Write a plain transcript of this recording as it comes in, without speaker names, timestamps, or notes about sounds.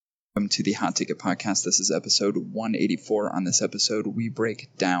welcome to the Hot Ticket Podcast. This is episode 184. On this episode, we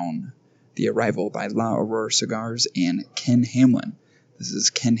break down the arrival by La Aurora Cigars and Ken Hamlin. This is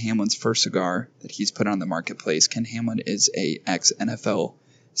Ken Hamlin's first cigar that he's put on the marketplace. Ken Hamlin is a ex-NFL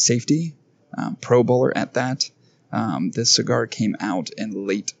safety, Pro Bowler at that. This cigar came out in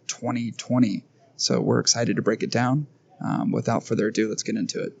late 2020, so we're excited to break it down. Without further ado, let's get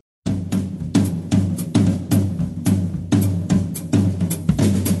into it.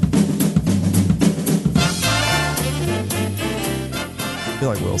 I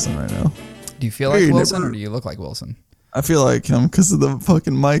feel like Wilson right now. Do you feel like Wilson or do you look like Wilson? I feel like him because of the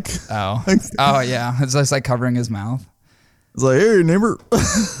fucking mic. Oh. Oh, yeah. It's just like covering his mouth. It's like, hey, neighbor.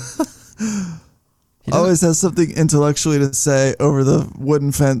 Always has something intellectually to say over the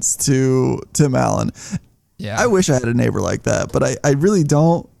wooden fence to Tim Allen. Yeah. I wish I had a neighbor like that, but I really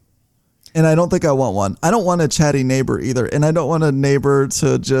don't. And I don't think I want one. I don't want a chatty neighbor either. And I don't want a neighbor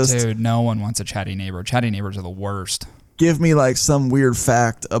to just... Dude, no one wants a chatty neighbor. Chatty neighbors are the worst. Give me like some weird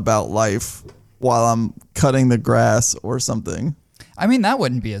fact about life while I'm cutting the grass or something. I mean, that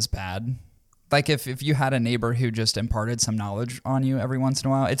wouldn't be as bad. Like if you had a neighbor who just imparted some knowledge on you every once in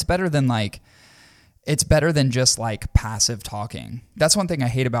a while, it's better than just like passive talking. That's one thing I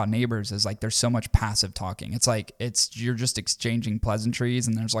hate about neighbors is like there's so much passive talking. It's like you're just exchanging pleasantries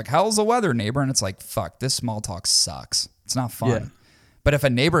and there's like, how's the weather, neighbor? And it's like, fuck, this small talk sucks. It's not fun. Yeah. But if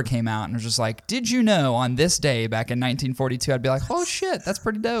a neighbor came out and was just like, did you know on this day back in 1942, I'd be like, oh shit, that's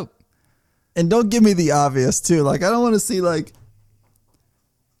pretty dope. And don't give me the obvious too. Like, I don't want to see like,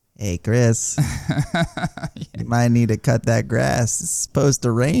 hey, Chris, you might need to cut that grass. It's supposed to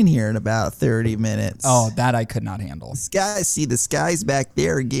rain here in about 30 minutes. Oh, that I could not handle. The skies back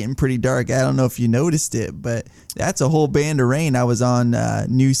there are getting pretty dark. I don't know if you noticed it, but that's a whole band of rain. I was on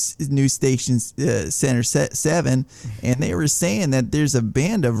News Station Center 7, and they were saying that there's a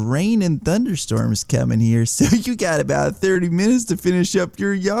band of rain and thunderstorms coming here. So you got about 30 minutes to finish up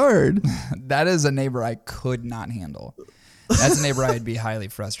your yard. That is a neighbor I could not handle. That's a neighbor I'd be highly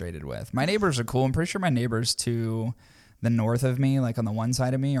frustrated with. My neighbors are cool. I'm pretty sure my neighbors to the north of me, like on the one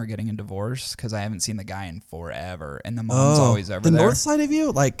side of me, are getting a divorce because I haven't seen the guy in forever. And the mom's always over there. The north side of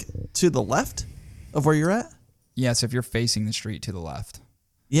you? Like to the left of where you're at? Yeah, so if you're facing the street to the left.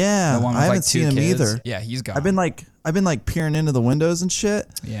 Yeah, the one with I haven't like seen him kids. either. Yeah, he's gone. I've been like peering into the windows and shit.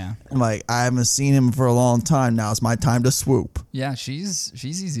 Yeah. I'm like, I haven't seen him for a long time. Now it's my time to swoop. Yeah, she's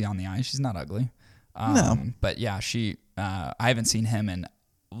easy on the eye. She's not ugly. No. But yeah, I haven't seen him in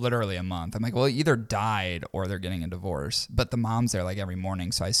literally a month. I'm like, well, he either died or they're getting a divorce. But the mom's there like every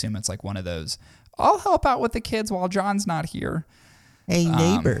morning, so I assume it's like one of those, I'll help out with the kids while John's not here. Hey,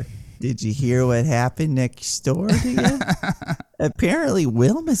 neighbor, did you hear what happened next door to you? Apparently,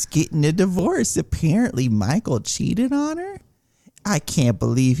 Wilma's getting a divorce. Apparently, Michael cheated on her. I can't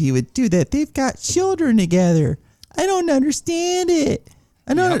believe he would do that. They've got children together. I don't understand it.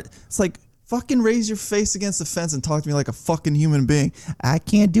 I know. Yep. It's like, fucking raise your face against the fence and talk to me like a fucking human being. I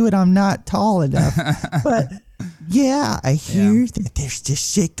can't do it. I'm not tall enough. But yeah, I hear that there's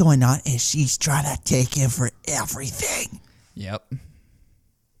just shit going on and she's trying to take him for everything. Yep. And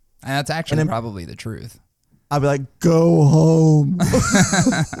that's actually probably the truth. I'd be like, go home.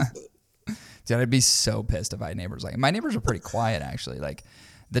 Dude, I'd be so pissed if I had neighbors like my neighbors are pretty quiet actually. Like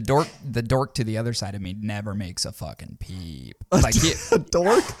the dork to the other side of me never makes a fucking peep. Like a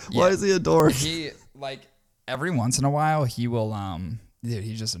dork? Yeah, why is he a dork? He like every once in a while he will dude,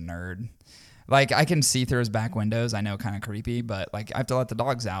 he's just a nerd. Like I can see through his back windows. I know, kind of creepy, but like I have to let the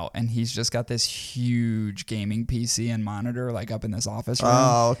dogs out, and he's just got this huge gaming PC and monitor like up in this office room.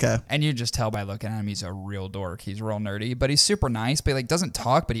 Oh, okay. And you just tell by looking at him, he's a real dork. He's real nerdy, but he's super nice. But he like doesn't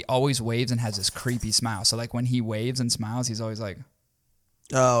talk, but he always waves and has this creepy smile. So like when he waves and smiles, he's always like,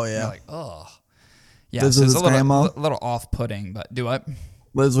 oh yeah, like oh yeah. Lives So with it's his grandma? a little off-putting, but do what?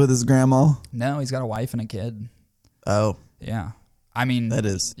 Lives with his grandma? No, he's got a wife and a kid. Oh yeah. I mean, that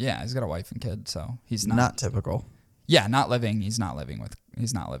is. Yeah, he's got a wife and kid, so he's not typical. Yeah, he's not living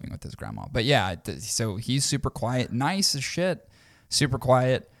with his grandma. But yeah, so he's super quiet, nice as shit, super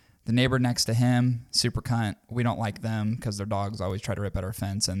quiet. The neighbor next to him, super cunt. We don't like them because their dogs always try to rip at our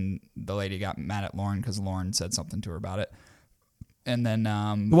fence, and the lady got mad at Lauren because Lauren said something to her about it. And then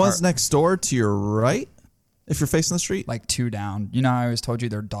the ones next door to your right, if you're facing the street, like two down. You know, I always told you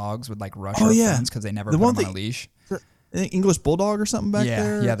their dogs would like rush our fence because they never put them on a leash. English bulldog or something back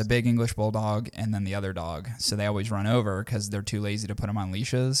there? Yeah, the big English bulldog and then the other dog. So they always run over because they're too lazy to put them on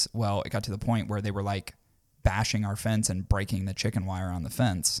leashes. Well, it got to the point where they were like bashing our fence and breaking the chicken wire on the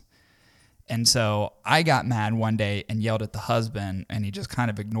fence. And so I got mad one day and yelled at the husband, and he just kind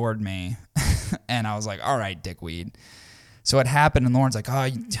of ignored me. And I was like, all right, dickweed. So it happened, and Lauren's like, oh,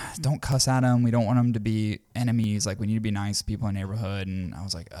 don't cuss at them. We don't want them to be enemies. Like, we need to be nice to people in the neighborhood. And I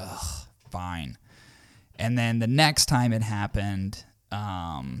was like, ugh, fine. And then the next time it happened,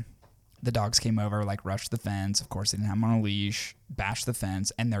 the dogs came over, like, rushed the fence. Of course, they didn't have them on a leash, bashed the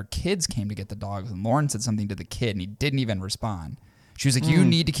fence, and their kids came to get the dogs. And Lauren said something to the kid, and he didn't even respond. She was like, you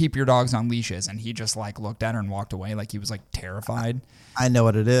need to keep your dogs on leashes. And he just, like, looked at her and walked away like he was, like, terrified. I know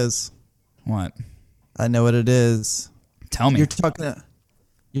what it is. What? I know what it is. Tell me.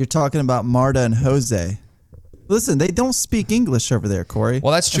 You're talking about Marta and Jose. Listen, they don't speak English over there, Corey.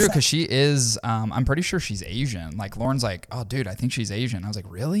 Well, that's true because she is. I'm pretty sure she's Asian. Like Lauren's like, oh, dude, I think she's Asian. I was like,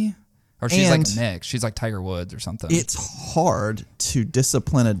 really? Or she's like mixed. She's like Tiger Woods or something. It's hard to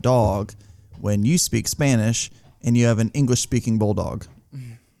discipline a dog when you speak Spanish and you have an English-speaking bulldog.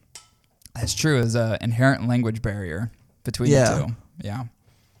 That's true. There's an inherent language barrier between the two. Yeah.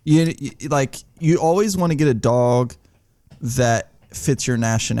 You always want to get a dog that fits your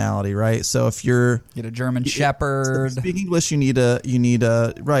nationality, right? So if you're get a German Shepherd, if you speak English, you need an if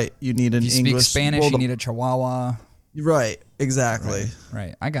you English. speak Spanish, bulldog. you need a Chihuahua. Right, exactly.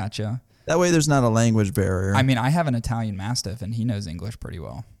 Right. I gotcha. That way, there's not a language barrier. I mean, I have an Italian Mastiff, and he knows English pretty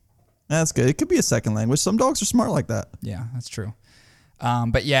well. That's good. It could be a second language. Some dogs are smart like that. Yeah, that's true.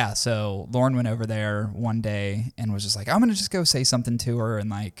 But yeah, so Lauren went over there one day and was just like, I'm going to just go say something to her. And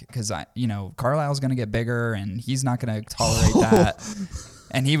like, cause Carlisle's going to get bigger and he's not going to tolerate that.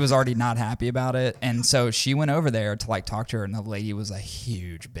 And he was already not happy about it. And so she went over there to like talk to her and the lady was a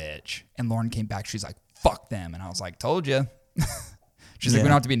huge bitch. And Lauren came back. She's like, fuck them. And I was like, told you. She's like, we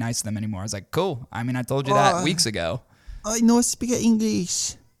don't have to be nice to them anymore. I was like, cool. I mean, I told you that weeks ago. I know speak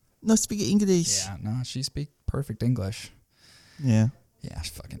English. No speak English. Yeah, no, she speak perfect English. Yeah. Yeah,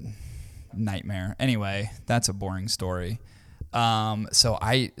 fucking nightmare. Anyway, that's a boring story. So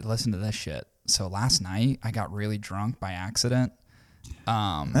I listened to this shit. So last night I got really drunk by accident.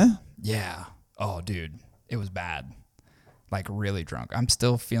 Yeah. Oh, dude, it was bad. Like really drunk. I'm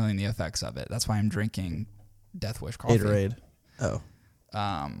still feeling the effects of it. That's why I'm drinking Death Wish coffee. Gatorade. Oh.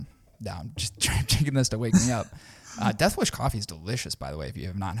 No, I'm just drinking this to wake me up. Death Wish coffee is delicious, by the way, if you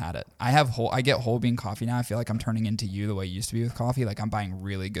have not had it. I get whole bean coffee now. I feel like I'm turning into you the way you used to be with coffee. Like I'm buying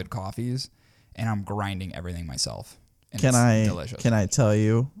really good coffees and I'm grinding everything myself. And Can delicious. I tell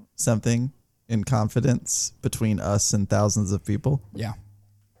you something in confidence between us and thousands of people? Yeah.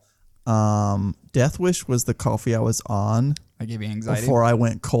 Death Wish was the coffee I was on. I gave you anxiety before I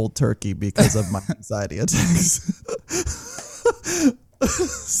went cold turkey because of my anxiety attacks.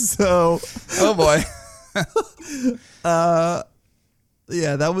 So, oh boy.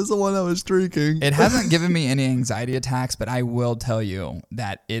 Yeah, that was the one I was drinking. It hasn't given me any anxiety attacks, but I will tell you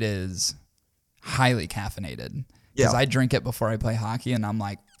that it is highly caffeinated. Because I drink it before I play hockey and I'm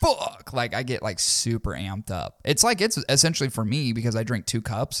like, fuck. Like I get like super amped up. It's like it's essentially for me because I drink 2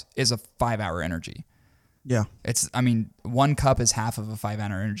 cups is a 5-hour energy. Yeah. One cup is half of a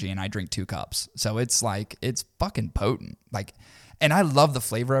 5-hour energy and I drink 2 cups. So it's like, it's fucking potent. Like, and I love the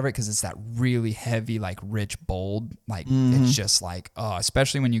flavor of it because it's that really heavy, like rich, bold. Like it's just like, oh,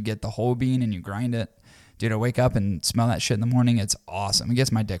 especially when you get the whole bean and you grind it. Dude, I wake up and smell that shit in the morning. It's awesome. It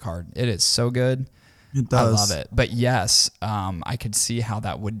gets my dick hard. It is so good. It does. I love it. But yes, I could see how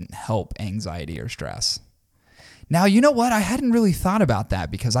that wouldn't help anxiety or stress. Now, you know what? I hadn't really thought about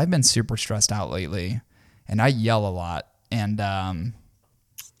that because I've been super stressed out lately and I yell a lot. And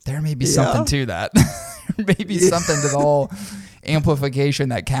there may be something to that. There may be something to the whole amplification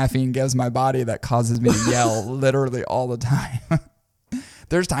that caffeine gives my body that causes me to yell literally all the time.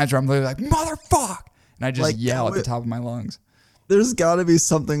 There's times where I'm literally like, motherfuck! And I just yell at the top of my lungs. There's got to be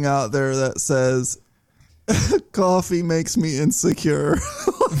something out there that says, coffee makes me insecure.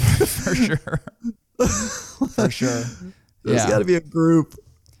 For sure. For sure. There's got to be a group.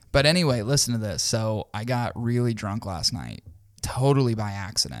 But anyway, listen to this. So I got really drunk last night, totally by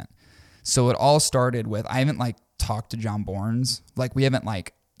accident. So it all started with, I haven't talked to John Bournes. Like we haven't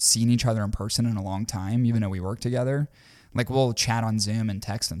seen each other in person in a long time, even though we work together. Like we'll chat on Zoom and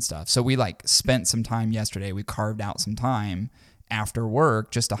text and stuff. So we spent some time yesterday. We carved out some time after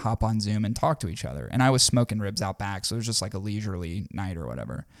work just to hop on Zoom and talk to each other. And I was smoking ribs out back. So it was just like a leisurely night or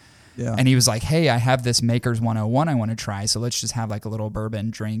whatever. Yeah. And he was like, hey, I have this Maker's 101 I want to try. So let's just have a little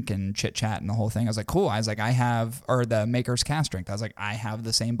bourbon drink and chit chat and the whole thing. I was like, cool. I was like, or the Maker's cast drink. I was like, I have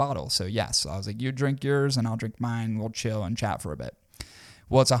the same bottle. So yes. So I was like, you drink yours and I'll drink mine. We'll chill and chat for a bit.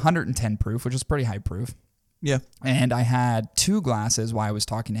 Well, it's 110 proof, which is pretty high proof. Yeah. And I had 2 glasses while I was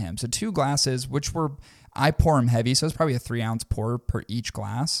talking to him. So 2 glasses, I pour them heavy. So it's probably a 3-ounce pour per each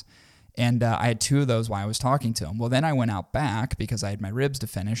glass. And I had 2 of those while I was talking to him. Well, then I went out back because I had my ribs to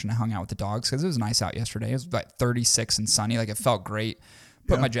finish, and I hung out with the dogs because it was nice out yesterday. It was like 36 and sunny. Like, it felt great.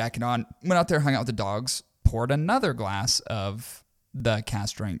 Put my jacket on, went out there, hung out with the dogs, poured another glass of the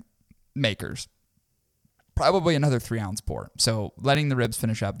cast drink makers. Probably another 3-ounce pour. So letting the ribs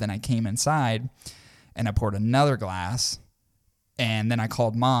finish up. Then I came inside and I poured another glass, and then I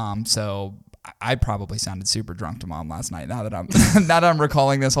called Mom. So I probably sounded super drunk to Mom last night. Now that I'm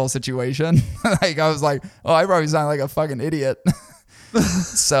recalling this whole situation, like, I was like, oh, I probably sound like a fucking idiot.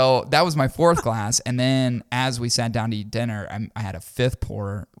 So that was my 4th glass. And then as we sat down to eat dinner, I had a 5th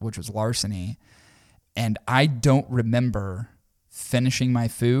pour, which was larceny. And I don't remember finishing my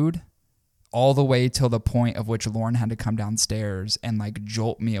food all the way till the point of which Lauren had to come downstairs and like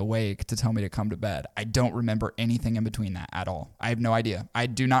jolt me awake to tell me to come to bed. I don't remember anything in between that at all. I have no idea. I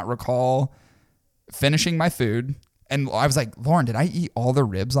do not recall finishing my food. And I was like, Lauren, did I eat all the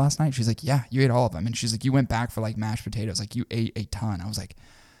ribs last night? She's like, yeah, you ate all of them. And she's like, you went back for like mashed potatoes. Like, you ate a ton. I was like,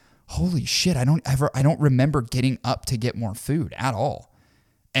 holy shit. I don't remember getting up to get more food at all.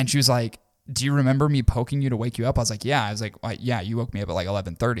 And she was like, do you remember me poking you to wake you up? I was like, yeah. I was like, yeah, you woke me up at like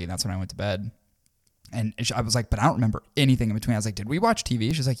 11:30. And that's when I went to bed. And I was like, but I don't remember anything in between. I was like, did we watch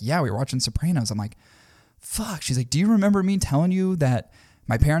TV? She's like, yeah, we were watching Sopranos. I'm like, fuck. She's like, do you remember me telling you that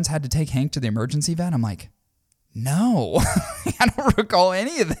my parents had to take Hank to the emergency vet? I'm like, no, I don't recall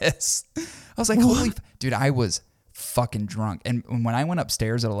any of this. I was like, holy, dude, I was fucking drunk. And when I went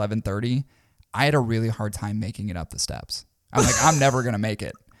upstairs at 11:30, I had a really hard time making it up the steps. I'm like, I'm never going to make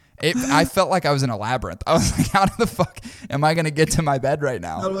it. I felt like I was in a labyrinth. I was like, how the fuck am I going to get to my bed right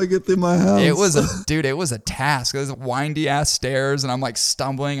now? How do I get through my house? It was a task. It was windy ass stairs, and I'm like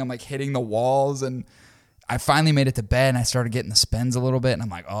stumbling. I'm like hitting the walls, and I finally made it to bed, and I started getting the spins a little bit, and I'm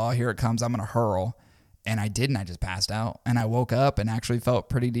like, oh, here it comes. I'm going to hurl. And I didn't. I just passed out, and I woke up and actually felt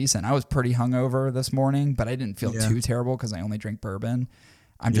pretty decent. I was pretty hungover this morning, but I didn't feel too terrible because I only drink bourbon.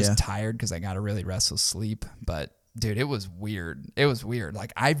 I'm just tired because I got a really restless sleep. But dude, it was weird. It was weird.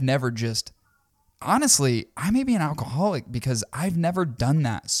 Like, I've never honestly, I may be an alcoholic because I've never done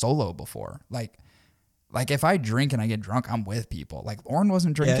that solo before. Like if I drink and I get drunk, I'm with people. Like, Lauren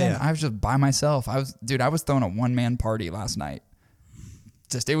wasn't drinking. Yeah. I was just by myself. I was throwing a 1-man party last night.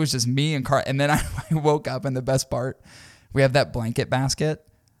 It was just me and Carl. And then I woke up, and the best part, we have that blanket basket.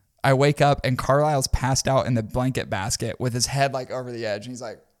 I wake up and Carlisle's passed out in the blanket basket with his head like over the edge. And he's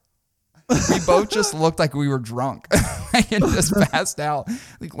like, we both just looked like we were drunk and just passed out.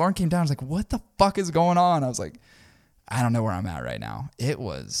 Like, Lauren came down. I was like, what the fuck is going on? I was like, I don't know where I'm at right now. It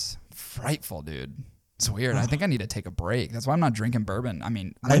was frightful, dude. It's weird. I think I need to take a break. That's why I'm not drinking bourbon. I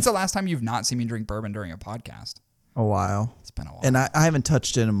mean, when's the last time you've not seen me drink bourbon during a podcast? A while. It's been a while. And I haven't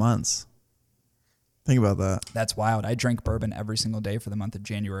touched it in months. Think about that. That's wild. I drank bourbon every single day for the month of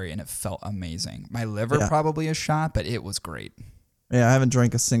January, and it felt amazing. My liver probably is shot, but it was great. Yeah, I haven't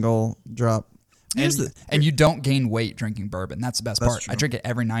drank a single drop. And you don't gain weight drinking bourbon. That's the best part. True. I drink it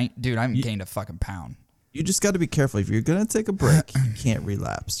every night. Dude, I haven't gained a fucking pound. You just got to be careful. If you're going to take a break, you can't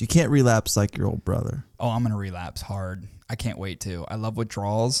relapse. You can't relapse like your old brother. Oh, I'm going to relapse hard. I can't wait to. I love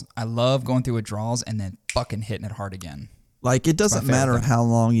withdrawals. I love going through withdrawals and then fucking hitting it hard again. Like, it doesn't matter how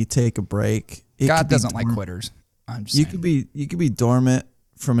long you take a break. God doesn't like quitters. I'm just saying. You could be dormant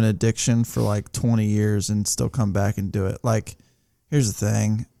from an addiction for like 20 years and still come back and do it. Like, here's the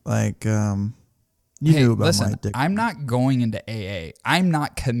thing. Like, you knew about my addiction. I'm not going into AA. I'm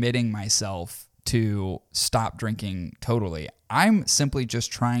not committing myself to stop drinking totally. I'm simply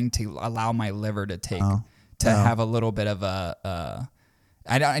just trying to allow my liver to take have a little bit of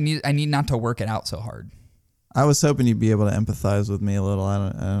I need not to work it out so hard. I was hoping you'd be able to empathize with me a little. I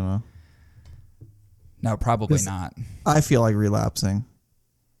don't know. No, probably not. I feel like relapsing.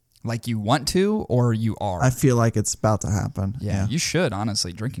 Like you want to, or you are? I feel like it's about to happen. Yeah. You should,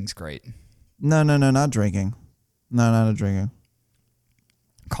 honestly. Drinking's great. No, not drinking. No, not drinking.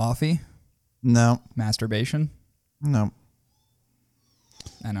 Coffee? No. Masturbation? No.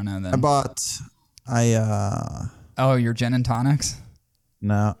 I don't know then. Oh, your gin and tonics?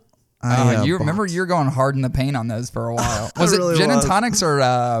 No. You remember you're going hard in the paint on those for a while. Was it gin and tonics or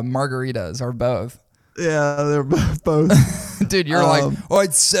margaritas or both? Yeah, they're both. Dude, you're like, I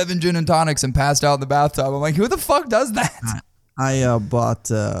had 7 gin and tonics and passed out in the bathtub. I'm like, who the fuck does that? I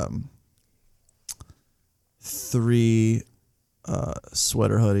bought 3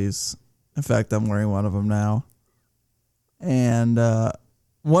 sweater hoodies. In fact, I'm wearing one of them now. And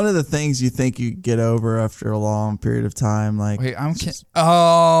one of the things you think you get over after a long period of time, like... Wait, I'm kidding.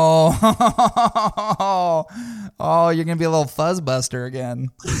 Oh, you're going to be a little fuzzbuster again.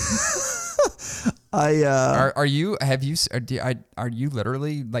 Are you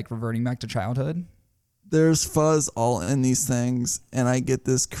literally like reverting back to childhood? There's fuzz all in these things, and I get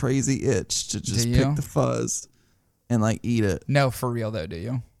this crazy itch to just pick the fuzz and like eat it. No, for real though, do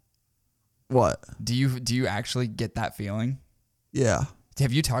you? What? Do you actually get that feeling? Yeah.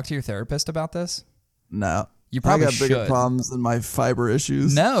 Have you talked to your therapist about this? No. You probably got bigger problems than my fiber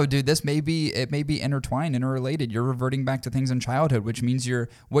issues. No, dude, it may be intertwined, interrelated. You're reverting back to things in childhood, which means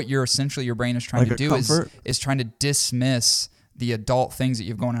what you're essentially your brain is trying to do is trying to dismiss the adult things that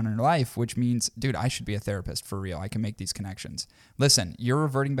you've going on in your life, which means, dude, I should be a therapist for real. I can make these connections. Listen, you're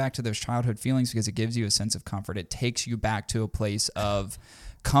reverting back to those childhood feelings because it gives you a sense of comfort. It takes you back to a place of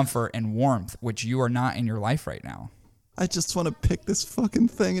comfort and warmth, which you are not in your life right now. I just want to pick this fucking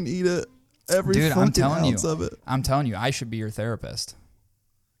thing and eat it. Dude, I'm telling you, of it. I'm telling you, I should be your therapist.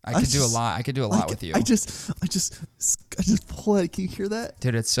 I could do a lot with you. I just pull it. Can you hear that?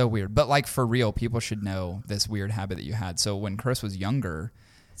 Dude, it's so weird. But like for real, people should know this weird habit that you had. So when Chris was younger,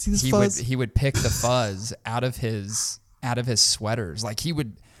 he would pick the fuzz out of his sweaters. Like he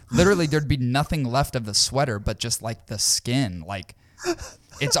would literally, there'd be nothing left of the sweater but just like the skin. Like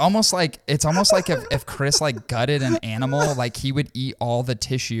it's almost like if Chris like gutted an animal, like he would eat all the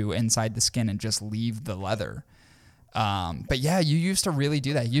tissue inside the skin and just leave the leather. But yeah, you used to really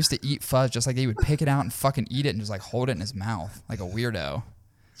do that. You used to eat fuzz just like he would pick it out and fucking eat it and just like hold it in his mouth like a weirdo.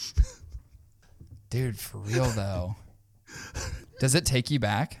 Dude, for real though. Does it take you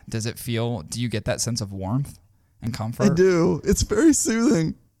back? Do you get that sense of warmth and comfort? I do. It's very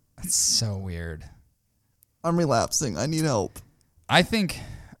soothing. It's so weird. I'm relapsing. I need help. I think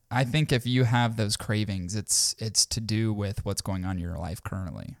if you have those cravings, it's to do with what's going on in your life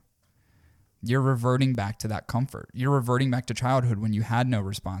currently. You're reverting back to that comfort. You're reverting back to childhood when you had no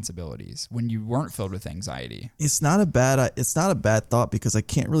responsibilities, when you weren't filled with anxiety. It's not a bad thought because I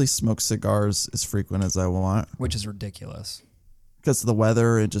can't really smoke cigars as frequent as I want, which is ridiculous. Because of the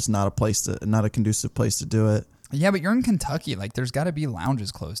weather and just not a conducive place to do it. Yeah, but you're in Kentucky. Like, there's got to be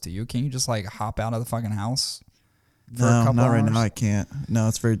lounges close to you. Can't you just like hop out of the fucking house? No, not right now. I can't. No,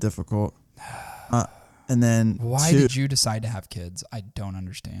 it's very difficult. And then why did you decide to have kids? I don't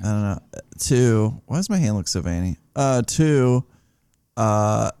understand. I don't know. 2, why does my hand look so veiny? 2,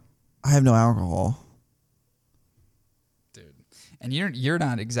 I have no alcohol. Dude. And you're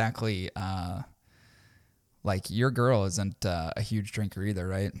not exactly like your girl isn't a huge drinker either,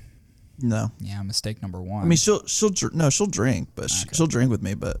 right? No. Yeah, mistake number 1. I mean, she'll drink, but she'll drink with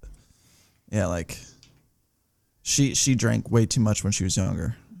me, but yeah, like she drank way too much when she was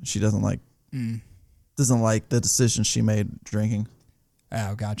younger. She doesn't like the decision she made drinking.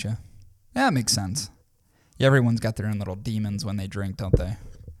 Oh, gotcha. Yeah, that makes sense. Yeah, everyone's got their own little demons when they drink, don't they?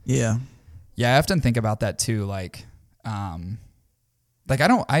 Yeah. Yeah, I often think about that too. Like I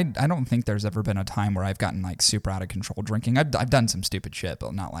don't think there's ever been a time where I've gotten like super out of control drinking. I've done some stupid shit,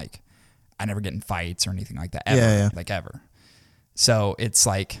 but not like I never get in fights or anything like that ever. Yeah. Like ever. So it's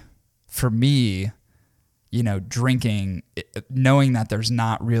like for me, you know, drinking, knowing that there's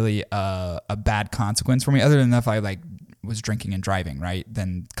not really a bad consequence for me, other than if I like was drinking and driving, right?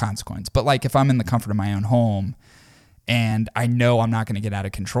 Then consequence. But like if I'm in the comfort of my own home and I know I'm not going to get out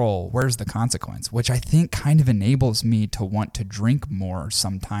of control, where's the consequence? Which I think kind of enables me to want to drink more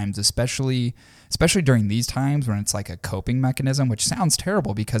sometimes, especially during these times when it's like a coping mechanism, which sounds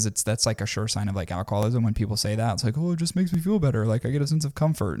terrible because that's like a sure sign of like alcoholism when people say that. It's like, oh, it just makes me feel better. Like I get a sense of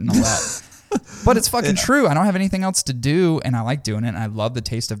comfort and all that. But it's fucking true. I don't have anything else to do and I like doing it and I love the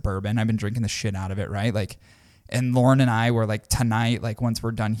taste of bourbon. I've been drinking the shit out of it, right? Like, and Lauren and I were like tonight, like once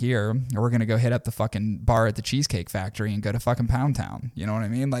we're done here, we're going to go hit up the fucking bar at the Cheesecake Factory and go to fucking Pound Town. You know what I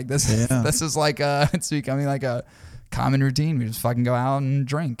mean? Like this is like it's becoming like a common routine. We just fucking go out and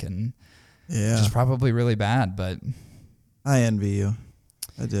drink and which is probably really bad, but I envy you.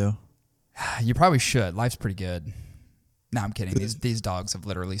 I do. You probably should. Life's pretty good. No, I'm kidding. These dogs have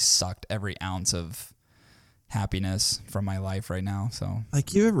literally sucked every ounce of happiness from my life right now. So,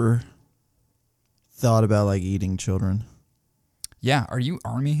 like, you ever thought about like eating children? Yeah. Are you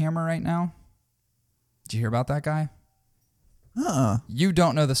Army Hammer right now? Did you hear about that guy? You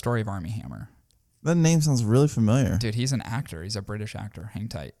don't know the story of Army Hammer. That name sounds really familiar. Dude, he's an actor. He's a British actor. Hang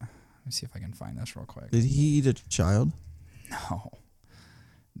tight. Let me see if I can find this real quick. Did he eat a child?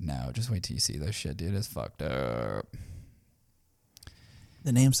 No, just wait till you see this shit, dude. It's fucked up.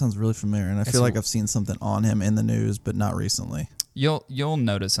 The name sounds really familiar, and I feel like I've seen something on him in the news, but not recently. You'll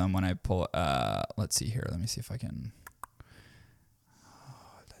notice him when I pull. Let's see here. Let me see if I can.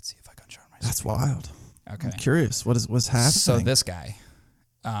 Let's see if I can show myself. That's wild. Okay. I'm curious. What's happening? So this guy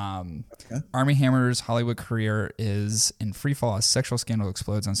Army Hammer's Hollywood career is in free fall as sexual scandal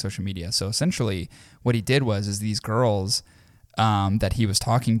explodes on social media. So essentially what he did is these girls that he was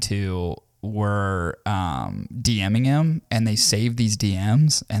talking to were DMing him, and they saved these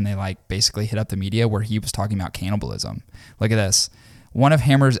DMs and they like basically hit up the media where he was talking about cannibalism. Look at this. One of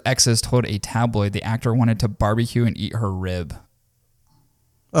Hammer's exes told a tabloid the actor wanted to barbecue and eat her rib.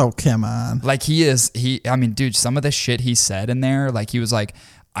 Oh, come on. Like I mean, dude, some of the shit he said in there, like he was like,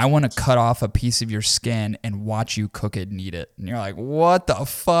 I want to cut off a piece of your skin and watch you cook it and eat it. And you're like, what the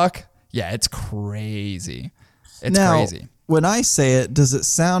fuck? Yeah, it's crazy. It's crazy. When I say it, does it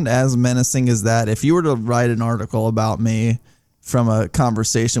sound as menacing as that? If you were to write an article about me from a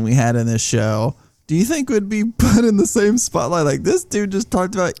conversation we had in this show, do you think we'd be put in the same spotlight? Like, this dude just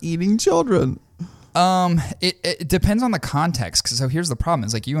talked about eating children. It depends on the context. So here's the problem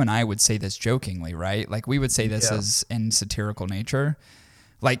is like you and I would say this jokingly, right? Like we would say this as in satirical nature.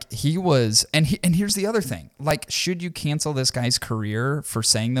 Like he was, and here's the other thing. Like, should you cancel this guy's career for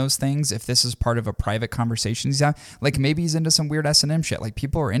saying those things if this is part of a private conversation he's having? Like maybe he's into some weird S&M shit. Like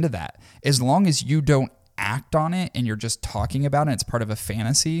people are into that. As long as you don't act on it and you're just talking about it, it's part of a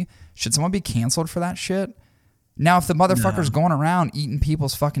fantasy. Should someone be canceled for that shit? Now, if the motherfucker's going around eating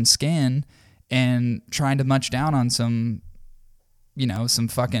people's fucking skin and trying to munch down on some, some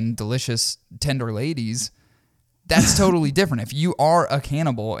fucking delicious tender ladies, that's totally different. If you are a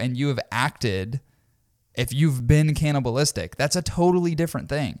cannibal and you have acted, if you've been cannibalistic, that's a totally different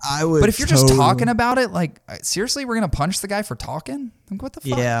thing. But if you're just talking about it, like, seriously, we're going to punch the guy for talking? Like, what the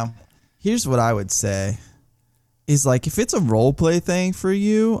fuck? Yeah. Here's what I would say. Is like, if it's a role play thing for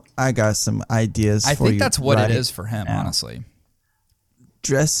you, I got some ideas for you. I think that's what it is for him, honestly.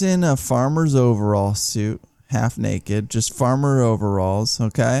 Dress in a farmer's overall suit, half naked, just farmer overalls,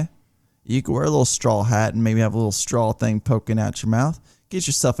 okay? You could wear a little straw hat and maybe have a little straw thing poking out your mouth. Get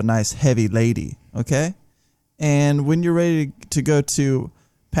yourself a nice heavy lady, okay? And when you're ready to go to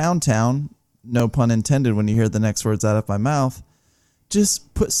Pound Town, no pun intended when you hear the next words out of my mouth,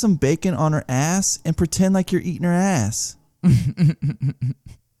 just put some bacon on her ass and pretend like you're eating her ass.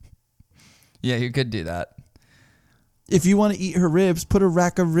 Yeah, you could do that. If you want to eat her ribs, put a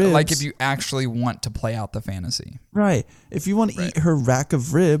rack of ribs. Like if you actually want to play out the fantasy. Right. If you want to eat her rack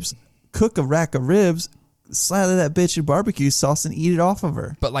of ribs, cook a rack of ribs, slather that bitch in barbecue sauce and eat it off of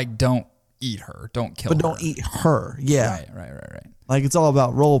her. But like, don't eat her. Don't kill her. But don't eat her. Yeah. Right. Like it's all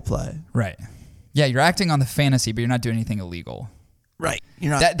about role play. Right. Yeah, you're acting on the fantasy, but you're not doing anything illegal. Right.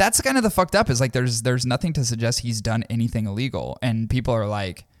 You're not. That's kind of the fucked up is like there's nothing to suggest he's done anything illegal. And people are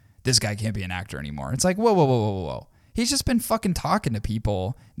like, this guy can't be an actor anymore. It's like, whoa. He's just been fucking talking to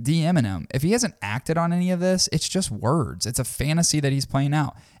people, DMing him. If he hasn't acted on any of this, it's just words. It's a fantasy that he's playing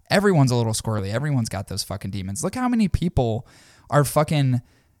out. Everyone's a little squirrely. Everyone's got those fucking demons. Look how many people are fucking...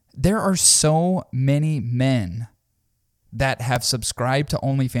 There are so many men that have subscribed to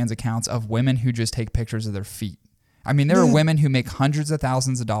OnlyFans accounts of women who just take pictures of their feet. I mean, there are women who make hundreds of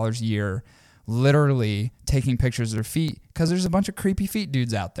thousands of dollars a year literally taking pictures of their feet because there's a bunch of creepy feet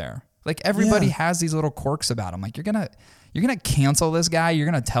dudes out there. Like everybody has these little quirks about him. Like you're gonna cancel this guy. You're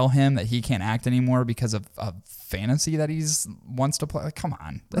gonna tell him that he can't act anymore because of a fantasy that he's wants to play. Like, come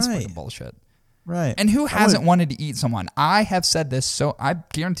on, that's fucking bullshit. Right. And who hasn't wanted to eat someone? I have said this, so I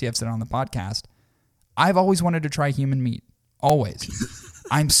guarantee I've said it on the podcast. I've always wanted to try human meat. Always.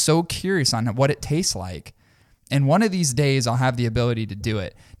 I'm so curious on what it tastes like. And one of these days, I'll have the ability to do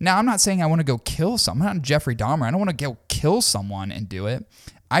it. Now, I'm not saying I want to go kill someone. I'm not Jeffrey Dahmer. I don't want to go kill someone and do it.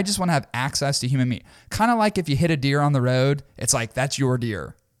 I just want to have access to human meat. Kind of like if you hit a deer on the road, it's like, that's your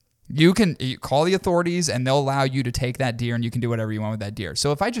deer. You call the authorities and they'll allow you to take that deer and you can do whatever you want with that deer.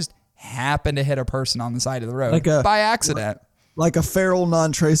 So if I just happen to hit a person on the side of the road by accident. Like a feral,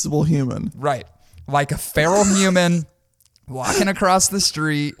 non-traceable human. Right. Like a feral human walking across the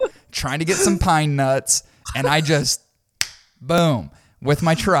street, trying to get some pine nuts. And I just, boom, with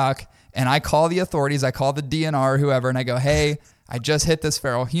my truck. And I call the authorities. I call the DNR, whoever. And I go, hey, I just hit this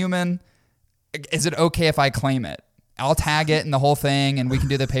feral human. Is it okay if I claim it? I'll tag it and the whole thing and we can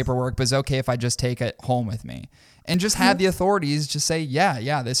do the paperwork, but it's okay if I just take it home with me. And just have the authorities just say,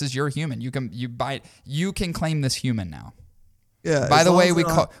 yeah, this is your human. You can claim this human now. Yeah. By the way,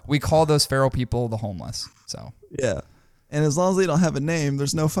 we call those feral people the homeless. So yeah. And as long as they don't have a name,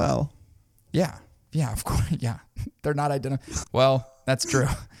 there's no foul. Yeah. Yeah, of course. Yeah. They're not identified. Well, that's true.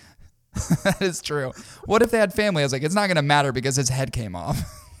 That is true. What if they had family? I was like, it's not going to matter because his head came off.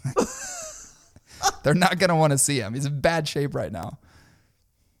 They're not going to want to see him. He's in bad shape right now.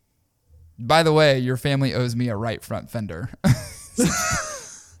 By the way, your family owes me a right front fender.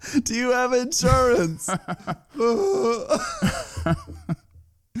 Do you have insurance?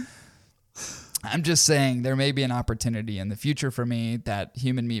 I'm just saying there may be an opportunity in the future for me that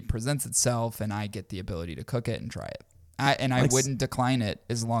human meat presents itself and I get the ability to cook it and try it. I wouldn't decline it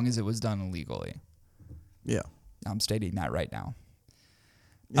as long as it was done illegally. Yeah. I'm stating that right now.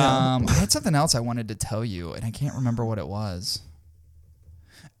 Yeah. I had something else I wanted to tell you, and I can't remember what it was.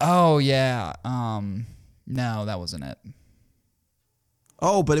 Oh, yeah. No, that wasn't it.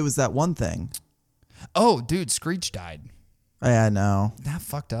 Oh, but it was that one thing. Oh, dude, Screech died. Yeah, I know. That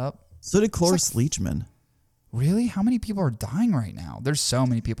fucked up. So did Cloris Leachman. Really? How many people are dying right now? There's so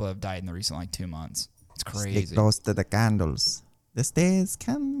many people that have died in the recent 2 months. It's crazy. Stick close to the candles. The days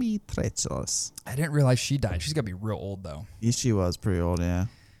can be treacherous. I didn't realize she died. She's got to be real old, though. Yeah, she was pretty old, yeah.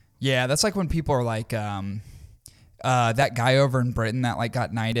 Yeah, that's like when people are like, that guy over in Britain that like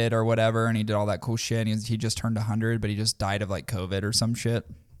got knighted or whatever, and he did all that cool shit. And he just turned 100, but he just died of like COVID or some shit.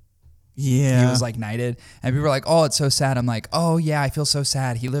 Yeah. He was like knighted, and people were like, "Oh, it's so sad." I'm like, "Oh yeah, I feel so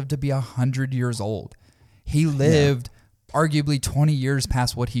sad." He lived to be 100 years old. He lived arguably 20 years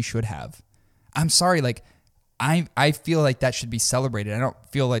past what he should have. I'm sorry, like I feel like that should be celebrated. I don't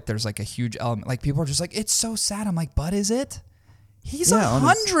feel like there's like a huge element. Like people are just like, "It's so sad." I'm like, "But is it?" He's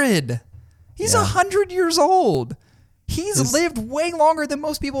 100. He's 100 years old. He's lived way longer than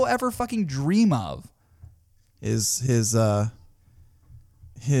most people ever fucking dream of.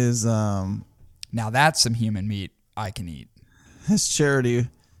 Now that's some human meat I can eat. His charity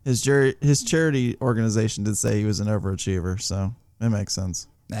organization did say he was an overachiever, so it makes sense.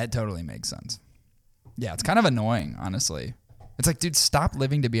 That totally makes sense. Yeah, it's kind of annoying, honestly. It's like, dude, stop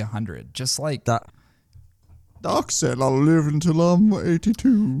living to be 100. Just like Doc said I'll live until I'm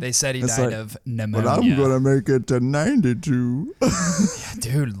 82. They said he died of pneumonia. But I'm gonna make it to 92. Yeah,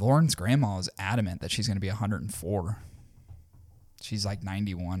 dude, Lauren's grandma is adamant that she's gonna be 104. She's like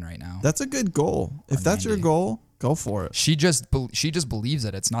 91 right now. That's a good goal. If that's 90. your goal, go for it. She just believes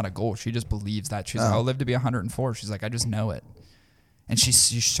it. It's not a goal. She just believes that. She's like, I'll live to be 104. She's like, I just know it. And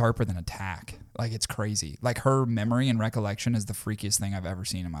she's sharper than a tack. Like, it's crazy. Like, her memory and recollection is the freakiest thing I've ever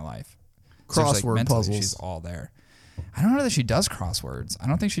seen in my life. Crossword mentally, puzzles. She's all there. I don't know that she does crosswords. I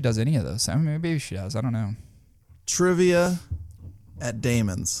don't think she does any of those. I mean, maybe she does. I don't know. Trivia at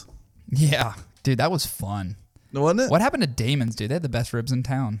Damon's. Yeah. Dude, that was fun. Wasn't it? What happened to Damon's, dude? They had the best ribs in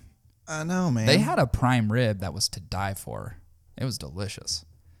town. I know, man. They had a prime rib that was to die for. It was delicious.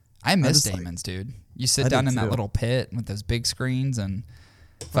 I miss Damon's, dude. You sit down in that little pit with those big screens and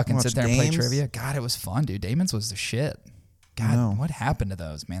fucking sit there and play trivia. God, it was fun, dude. Damon's was the shit. God, what happened to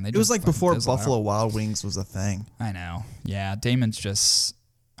those, man? It was like before Buffalo Wild Wings was a thing. I know. Yeah, Damon's just,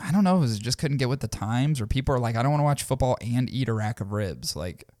 I don't know, just couldn't get with the times, or people are like, I don't want to watch football and eat a rack of ribs.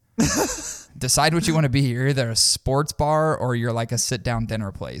 Like, decide what you want to be. You're either a sports bar or you're like a sit-down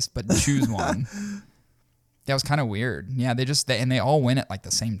dinner place, but choose one. That was kind of weird. Yeah, they all went at like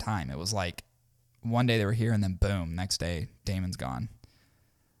the same time. It was like one day they were here and then boom, next day Damon's gone.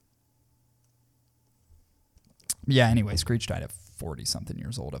 Yeah, anyway, Screech died at 40-something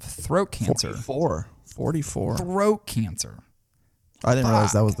years old of throat cancer. 44. Throat cancer. I didn't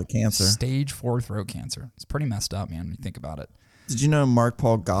realize that was the cancer. Stage 4 throat cancer. It's pretty messed up, man, when you think about it. Did you know Mark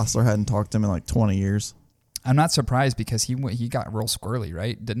Paul Gosselaar hadn't talked to him in like 20 years? I'm not surprised because he got real squirrely,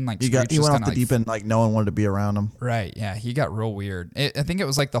 right? Didn't like he went off the deep end, like no one wanted to be around him. Right, yeah, he got real weird. I think it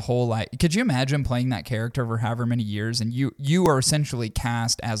was like the whole like, could you imagine playing that character for however many years, and you are essentially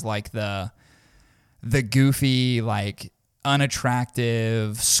cast as like the goofy, like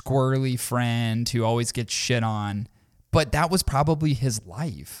unattractive, squirrely friend who always gets shit on, but that was probably his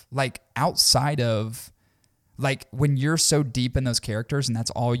life. Like outside of, like when you're so deep in those characters and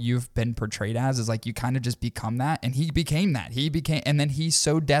that's all you've been portrayed as, is like you kind of just become that, and he became that. And then he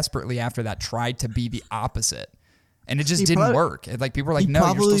so desperately after that tried to be the opposite, and it just didn't work. Like people were like,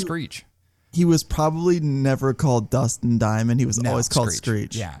 no, you're still Screech. He was probably never called Dustin Diamond. He was always called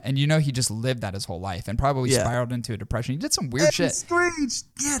Screech. Yeah, and he just lived that his whole life and probably spiraled into a depression. He did some weird shit. Screech!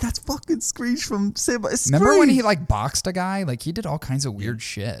 Yeah, that's fucking Screech from Saved by Screech. Remember when he like boxed a guy? Like he did all kinds of weird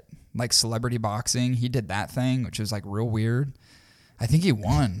shit. Like celebrity boxing. He did that thing, which was like real weird. I think he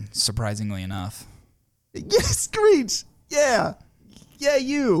won, surprisingly enough. Yeah, Screech! Yeah! Yeah,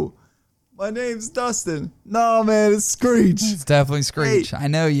 you! My name's Dustin. No, man, it's Screech. It's definitely Screech. Hey, I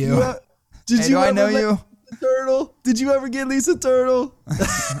know you. Do I know you? Lisa Turtle? Did you ever get Lisa Turtle?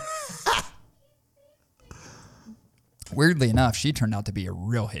 Weirdly enough, she turned out to be a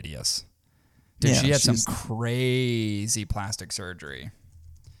real hideous. Dude, she had some crazy plastic surgery.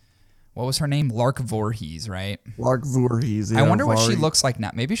 What was her name? Lark Voorhees, right? Lark Voorhees. Yeah, I wonder what she looks like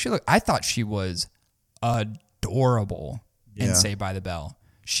now. Maybe I thought she was adorable in Saved by the Bell.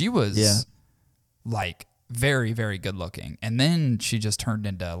 She was like very, very good looking. And then she just turned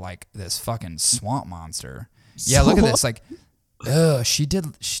into like this fucking swamp monster. Yeah, look at this. Like,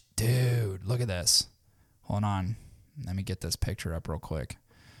 dude, look at this. Hold on. Let me get this picture up real quick.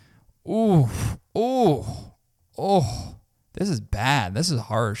 Ooh. This is bad. This is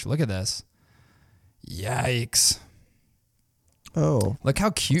harsh. Look at this. Yikes. Oh. Look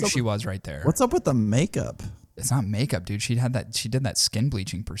how cute she was right there. What's up with the makeup? It's not makeup, dude. She did that skin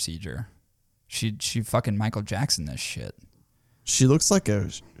bleaching procedure. She fucking Michael Jackson this shit. She looks kind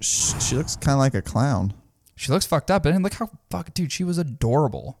of like a clown. She looks fucked up, and look how dude, she was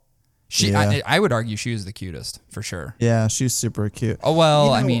adorable. I would argue she was the cutest for sure. Yeah, she's super cute. Oh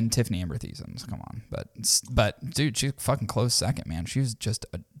well, I mean Tiffany Amber Thiessen, come on, but dude, she's fucking close second, man. She was just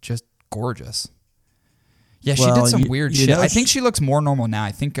gorgeous. Yeah, she did some weird shit. I think she looks more normal now.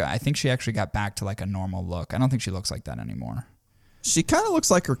 I think she actually got back to like a normal look. I don't think she looks like that anymore. She kind of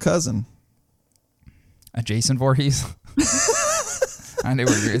looks like her cousin. Jason Voorhees. I knew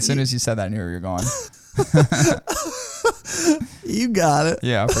as soon as you said that, I knew where you were going. You got it.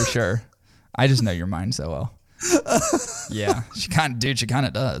 Yeah, for sure. I just know your mind so well. Yeah, she kind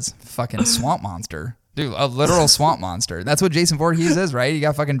of does. Fucking swamp monster. Dude, a literal swamp monster. That's what Jason Voorhees is, right? He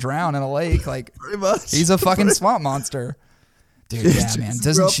got fucking drowned in a lake. Like, pretty much. He's a fucking swamp monster. Dude, yeah, man.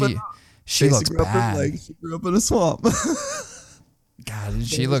 Doesn't she? She looks bad. She grew up in a swamp. God,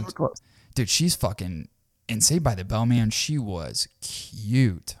 she looked. Dude, she's fucking. In Saved by the Bell, man, she was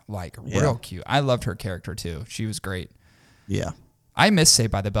cute. Like, real cute. I loved her character, too. She was great. Yeah. I miss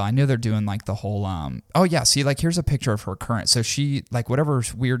Saved by the Bell. I knew they're doing like the whole oh yeah, see, like here's a picture of her current. So she like whatever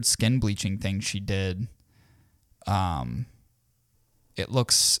weird skin bleaching thing she did, it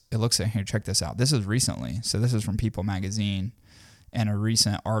looks here, check this out. This is recently. So this is from People magazine and a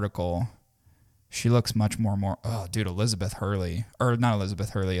recent article. She looks much more oh dude, Elizabeth, what's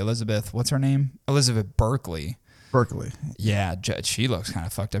her name? Elizabeth Berkley. Yeah, she looks kind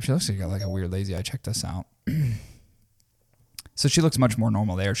of fucked up. She looks like a weird lazy eye. Check this out. So she looks much more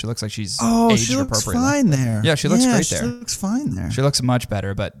normal there. She looks like she's aged she looks appropriately. fine there. Yeah, she looks great there. She looks fine there. She looks much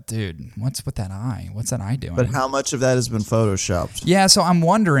better, but dude, what's with that eye? What's that eye doing? But how much of that has been photoshopped? Yeah, so I'm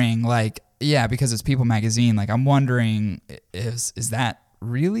wondering, like, yeah, because it's People magazine, like I'm wondering is that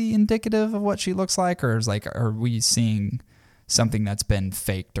really indicative of what she looks like, or are we seeing something that's been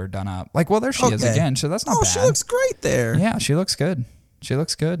faked or done up? Like, well, there she is again, so that's not bad. She looks great there. Yeah, she looks good. I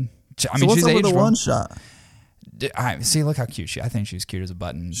mean, what's she's up with aged the one shot? See, look how cute I think she's cute as a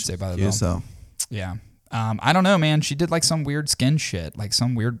button. Say by the Bell. So. Yeah. I don't know, man. She did like some weird skin shit, like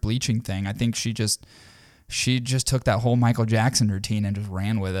some weird bleaching thing. I think she just took that whole Michael Jackson routine and just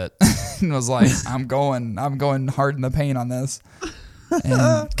ran with it and was like, I'm going hard in the paint on this,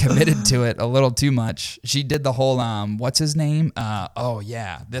 and committed to it a little too much. She did the whole what's his name? Oh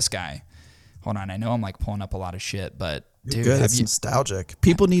yeah, this guy. Hold on, I know I'm like pulling up a lot of shit, but dude, it's nostalgic.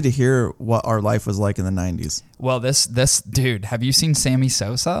 People need to hear what our life was like in the 90s. Well, this dude, have you seen Sammy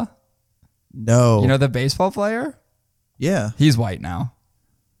Sosa? No. You know the baseball player? Yeah. He's white now.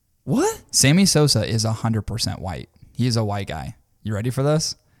 What? Sammy Sosa is 100% white. He's a white guy. You ready for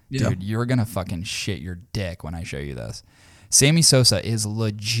this? Yeah. Dude, you're going to fucking shit your dick when I show you this. Sammy Sosa is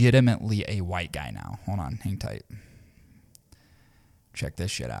legitimately a white guy now. Hold on, hang tight. Check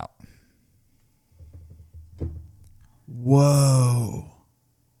this shit out. Whoa.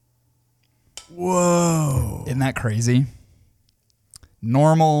 Isn't that crazy?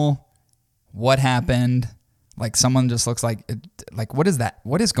 Normal. What happened? Like someone just looks like what is that?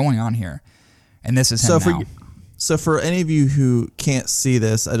 What is going on here? And this is him now. So for any of you who can't see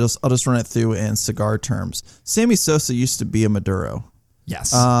this, I'll just run it through in cigar terms. Sammy Sosa used to be a Maduro.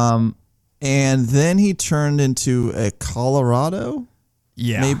 Yes. And then he turned into a Colorado.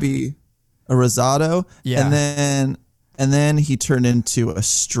 Yeah. Maybe a Rosado. Yeah. And then he turned into a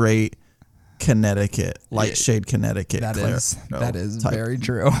straight Connecticut, light shade Connecticut. That is very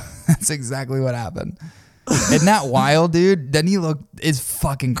true. That's exactly what happened. Isn't that wild, dude? Doesn't he look? It's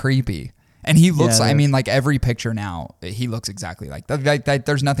fucking creepy. And he looks. I mean, like every picture now, he looks exactly like that. Like,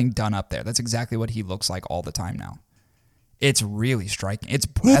 there's nothing done up there. That's exactly what he looks like all the time now. It's really striking. It's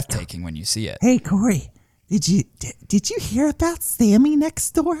breathtaking when you see it. Hey, Corey, did you hear about Sammy next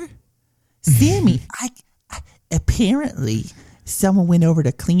door? Sammy, apparently someone went over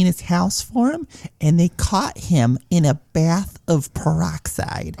to clean his house for him, and they caught him in a bath of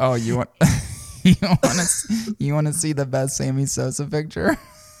peroxide. Oh, you want you want to see the best Sammy Sosa picture?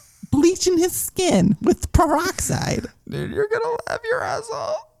 Bleaching his skin with peroxide. Dude, you're gonna laugh your ass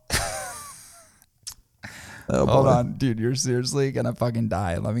off. Hold on, dude, you're seriously gonna fucking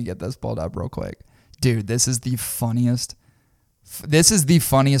die. Let me get this pulled up real quick. Dude, this is the funniest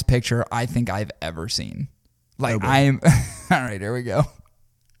picture I think I've ever seen. Like Nobody. I'm. All right, here we go.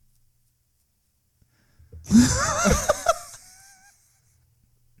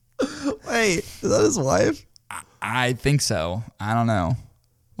 Wait, is that his wife? I think so. I don't know.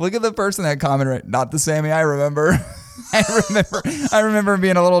 Look at the person that commented. Right, not the Sammy I remember. I remember him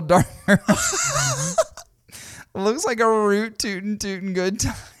being a little darker. Looks like a root tootin' good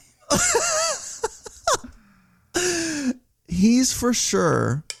time. He's for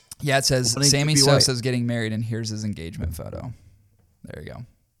sure. Yeah, it says wanting to Sammy be Sosa's getting married, and here's his engagement photo. There you go.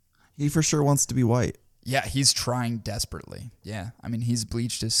 He for sure wants to be white. Yeah, he's trying desperately. Yeah, I mean, he's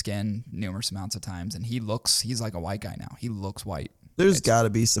bleached his skin numerous amounts of times, and he's like a white guy now. He looks white. There's got to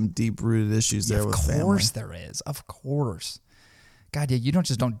be some deep-rooted issues there with family. Of course there is. Of course. God, yeah, you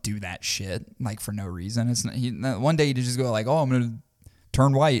don't do that shit like for no reason. It's not, one day you just go like, oh, I'm gonna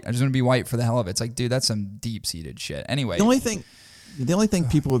turn white. I'm just gonna be white for the hell of it. It's like, dude, that's some deep-seated shit. Anyway, The only thing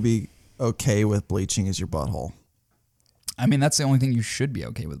people would be okay with bleaching is your butthole. I mean, that's the only thing you should be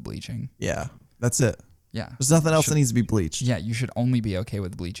okay with bleaching. Yeah, that's it. Yeah, There's nothing else that needs to be bleached. yeah, you should only be okay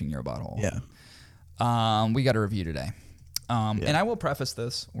with bleaching your butthole. Yeah. We got a review today. And I will preface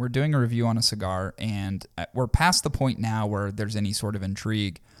this. We're doing a review on a cigar, and we're past the point now where there's any sort of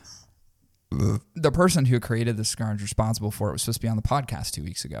intrigue. The person who created the cigar and is responsible for it was supposed to be on the podcast 2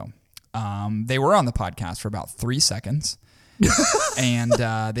 weeks ago. They were on the podcast for about 3 seconds, and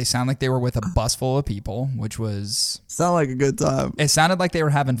they sound like they were with a bus full of people, which was... Sound like a good time. It sounded like they were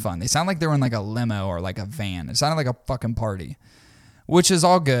having fun. They sound like they were in like a limo or like a van. It sounded like a fucking party, which is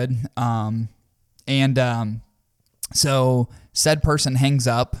all good. So said person hangs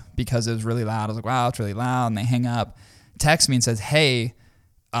up because it was really loud. I was like, wow, it's really loud. And they hang up, text me and says, hey,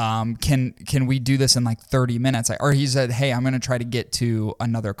 can we do this in like 30 minutes? Or he said, hey, I'm going to try to get to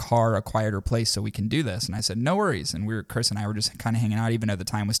another car, a quieter place so we can do this. And I said, no worries. And Chris and I were just kind of hanging out, even though the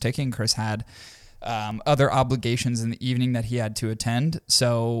time was ticking. Chris had other obligations in the evening that he had to attend.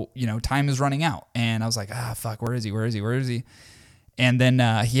 So, time is running out. And I was like, fuck, where is he? And then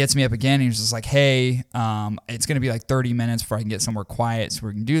he hits me up again. And he was just like, hey, it's going to be like 30 minutes before I can get somewhere quiet so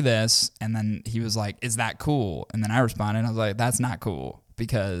we can do this. And then he was like, is that cool? And then I responded. I was like, that's not cool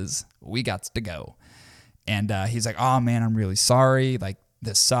because we got to go. And he's like, oh, man, I'm really sorry. Like,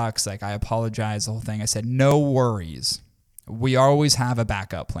 this sucks. Like, I apologize, the whole thing. I said, no worries. We always have a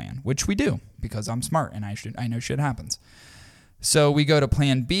backup plan, which we do because I'm smart and I know shit happens. So we go to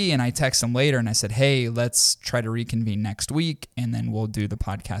plan B, and I text him later, and I said, hey, let's try to reconvene next week, and then we'll do the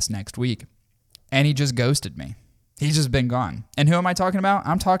podcast next week. And he just ghosted me. He's just been gone. And who am I talking about?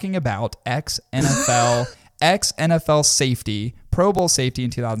 I'm talking about ex-NFL safety, Pro Bowl safety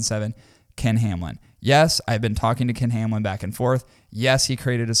in 2007, Ken Hamlin. Yes, I've been talking to Ken Hamlin back and forth. Yes, he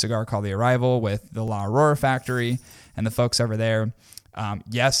created a cigar called the Arrival with the La Aurora factory and the folks over there.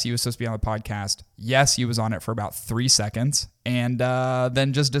 Yes, he was supposed to be on the podcast. Yes, he was on it for about 3 seconds and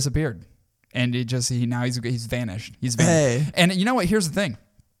then just disappeared. And now he's vanished. He's vanished. Hey. And you know what? Here's the thing.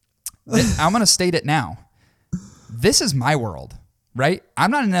 I'm going to state it now. This is my world, right?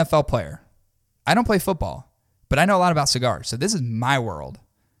 I'm not an NFL player. I don't play football, but I know a lot about cigars. So this is my world.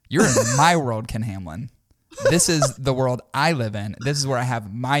 You're in my world, Ken Hamlin. This is the world I live in. This is where I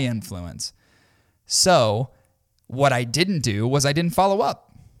have my influence. So what I didn't do was I didn't follow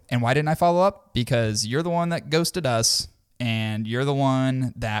up. And why didn't I follow up? Because you're the one that ghosted us, and you're the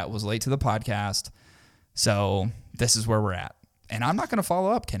one that was late to the podcast. So this is where we're at. And I'm not going to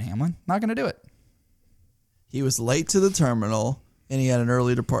follow up, Ken Hamlin. Not going to do it. He was late to the terminal, and he had an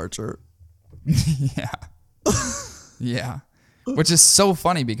early departure. Yeah. Yeah. Which is so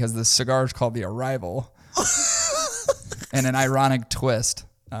funny because the cigar is called the Arrival. And an ironic twist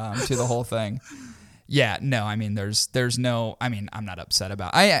to the whole thing. Yeah, no, I mean, there's no, I mean, I'm not upset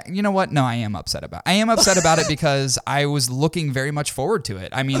about you know what? No, I am upset about it because I was looking very much forward to it.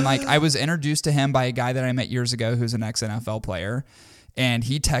 I mean, like, I was introduced to him by a guy that I met years ago who's an ex-NFL player, and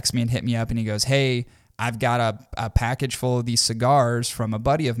he texted me and hit me up and he goes, hey, I've got a package full of these cigars from a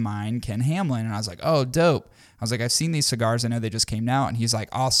buddy of mine, Ken Hamlin. And I was like, oh, dope. I was like, I've seen these cigars. I know they just came out. And he's like,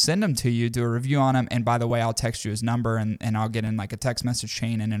 I'll send them to you, do a review on them. And by the way, I'll text you his number and I'll get in like a text message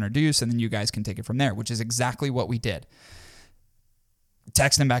chain and introduce. And then you guys can take it from there, which is exactly what we did.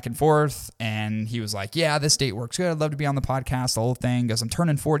 Texting back and forth. And he was like, yeah, this date works good. I'd love to be on the podcast. The whole thing goes, I'm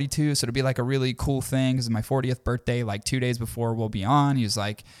turning 42. So it'll be like a really cool thing. Because it's my 40th birthday, like 2 days before we'll be on. He was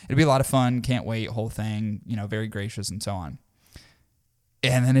like, it'll be a lot of fun. Can't wait. Whole thing, very gracious and so on.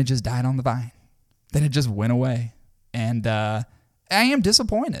 And then it just died on the vine. Then it just went away. And I am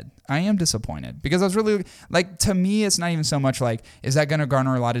disappointed. Because I was really, like, to me, it's not even so much like, is that going to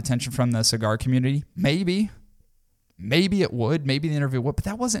garner a lot of attention from the cigar community? Maybe it would. Maybe the interview would. But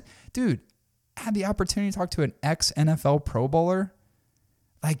that wasn't, dude, had the opportunity to talk to an ex-NFL Pro Bowler.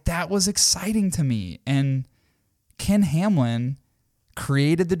 Like, that was exciting to me. And Ken Hamlin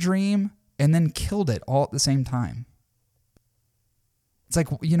created the dream and then killed it all at the same time. It's like,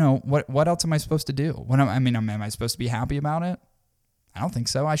 you know, what else am I supposed to do? Am I supposed to be happy about it? I don't think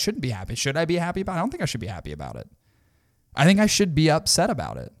so. I shouldn't be happy. Should I be happy about it? I don't think I should be happy about it. I think I should be upset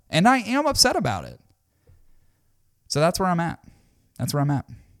about it. And I am upset about it. So that's where I'm at. That's where I'm at.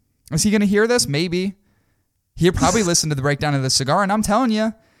 Is he going to hear this? Maybe. He'll probably listen to the breakdown of the cigar, and I'm telling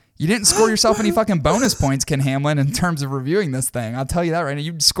you, you didn't score yourself any fucking bonus points, Ken Hamlin, in terms of reviewing this thing. I'll tell you that right now.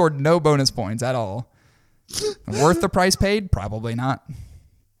 You scored no bonus points at all. Worth the price paid? Probably not.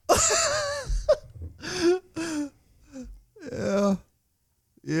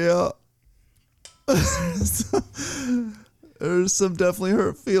 Yeah. There's some definitely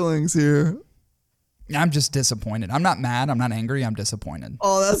hurt feelings here. I'm just disappointed. I'm not mad. I'm not angry. I'm disappointed.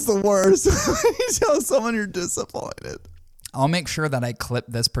 Oh, that's the worst. You tell someone you're disappointed. I'll make sure that I clip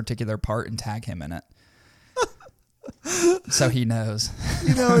this particular part and tag him in it. So he knows.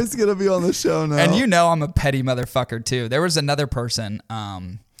 You know he's going to be on the show now. And you know I'm a petty motherfucker too. There was another person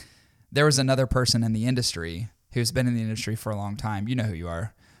in the industry who's been in the industry for a long time. You know who you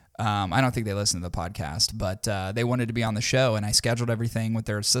are. I don't think they listen to the podcast, but they wanted to be on the show, and I scheduled everything with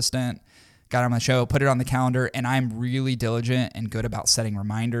their assistant, got on the show, put it on the calendar, and I'm really diligent and good about setting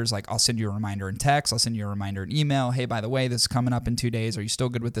reminders. Like, I'll send you a reminder in text. I'll send you a reminder in email. Hey, by the way, this is coming up in 2 days. Are you still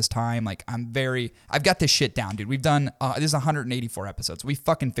good with this time? Like, I've got this shit down, dude. We've done, this is 184 episodes. We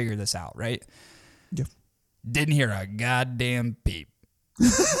fucking figured this out, right? Yeah. Didn't hear a goddamn peep.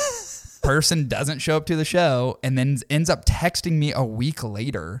 Person doesn't show up to the show and then ends up texting me a week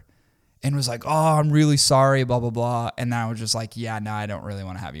later and was like, oh, I'm really sorry, blah, blah, blah. And then I was just like, yeah, no, I don't really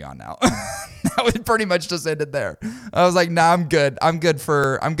want to have you on now. That was pretty much just ended there. I was like, nah, I'm good. I'm good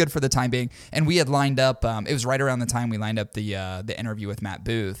for the time being. And we had lined up, it was right around the time we lined up the interview with Matt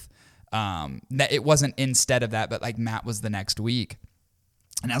Booth. It wasn't instead of that, but like Matt was the next week.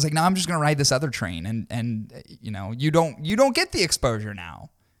 And I was like, no, I'm just going to ride this other train. And you know, you don't get the exposure now.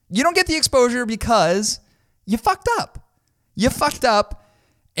 You don't get the exposure because you fucked up. You fucked up,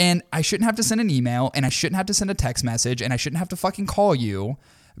 and I shouldn't have to send an email, and I shouldn't have to send a text message, and I shouldn't have to fucking call you.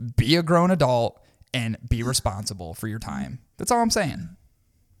 Be a grown adult and be responsible for your time. That's all I'm saying.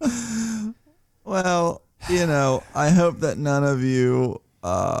 Well, you know, I hope that none of you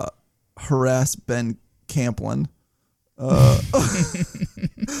harass Ben Camplin.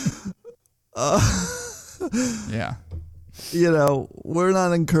 Yeah. You know, we're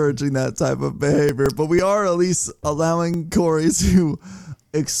not encouraging that type of behavior, but we are at least allowing Corey to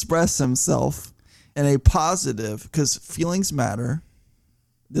express himself in a positive, because feelings matter.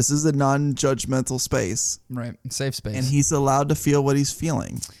 This is a non-judgmental space. Right. Safe space. And he's allowed to feel what he's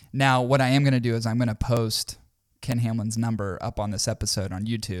feeling. Now, what I am going to do is I'm going to post Ken Hamlin's number up on this episode on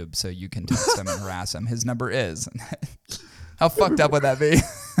YouTube so you can text him and harass him. His number is. How fucked up would that be?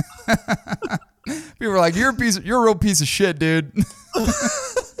 People are like, you're a real piece of shit, dude.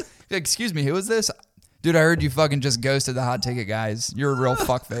 Excuse me, who is this? Dude, I heard you fucking just ghosted the hot ticket guys. You're a real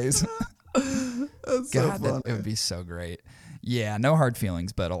fuckface. That's God, so funny. it would be so great. Yeah, no hard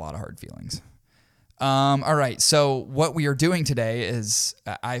feelings, but a lot of hard feelings. All right, so what we are doing today is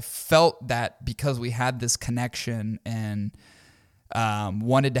I felt that because we had this connection and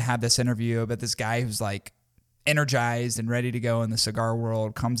wanted to have this interview about this guy who's like energized and ready to go in the cigar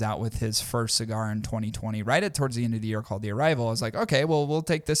world, comes out with his first cigar in 2020, right towards the end of the year, called The Arrival. I was like, okay, well, we'll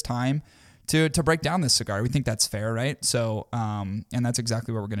take this time to break down this cigar. We think that's fair, right? So, and that's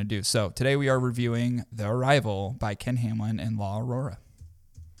exactly what we're going to do. So today we are reviewing The Arrival by Ken Hamlin and La Aurora.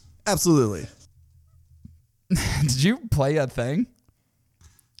 Absolutely. Did you play a thing?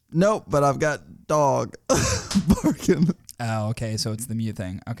 Nope, but I've got dog barking. Oh, okay. So it's the mute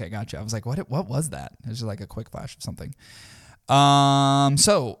thing. Okay, gotcha. I was like, what was that? It was just like a quick flash of something.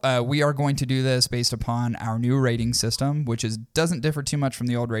 So we are going to do this based upon our new rating system, which doesn't differ too much from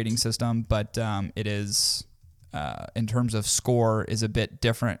the old rating system, but it is, in terms of score, is a bit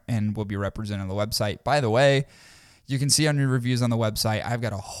different and will be represented on the website. By the way, you can see on your reviews on the website, I've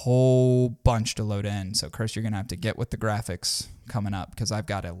got a whole bunch to load in. So, Chris, you're going to have to get with the graphics coming up because I've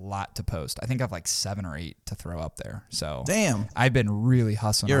got a lot to post. I think I have like 7 or 8 to throw up there. So, damn, I've been really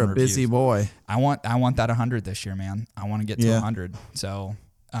hustling. You're on a busy reviews. boy. I want that 100 this year, man. I want to get to 100. So,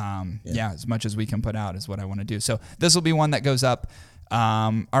 yeah, as much as we can put out is what I want to do. So this will be one that goes up.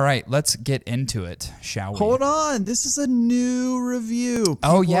 All right, let's get into it, shall we? Hold on. This is a new review.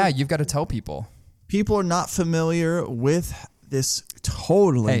 You've got to tell people. People are not familiar with this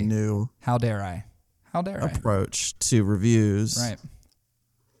totally new How dare I? approach to reviews. Right.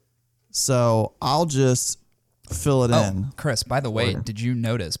 So I'll just fill it in. Chris, by the way, did you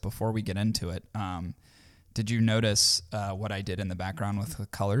notice, before we get into it, did you notice what I did in the background with the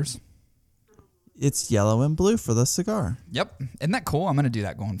colors? It's yellow and blue for the cigar. Yep. Isn't that cool? I'm going to do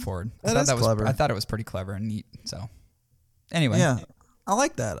that going forward. That is clever. I thought it was pretty clever and neat. So anyway. Yeah, I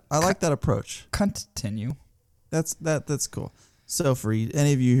like that. I like that approach. Continue. That's cool. So for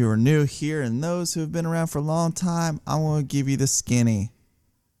any of you who are new here and those who have been around for a long time, I want to give you the skinny.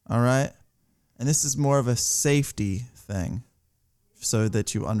 All right? And this is more of a safety thing so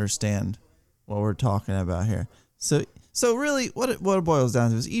that you understand what we're talking about here. So really what it boils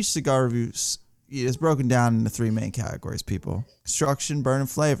down to is each cigar review is broken down into 3 main categories, people. Construction, burn, and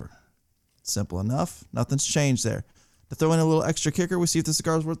flavor. Simple enough. Nothing's changed there. To throw in a little extra kicker, we see if the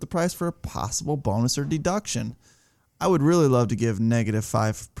cigar is worth the price for a possible bonus or deduction. I would really love to give negative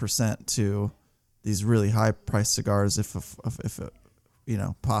 5% to these really high-priced cigars if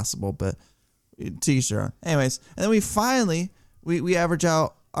possible, but to each their own. Anyways, and then we finally, we average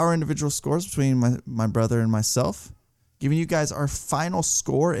out our individual scores between my brother and myself, giving you guys our final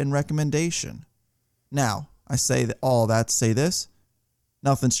score and recommendation. Now, I say that all that to say this,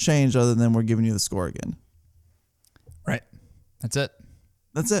 nothing's changed other than we're giving you the score again. Right. That's it.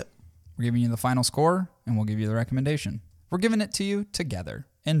 We're giving you the final score, and we'll give you the recommendation. We're giving it to you together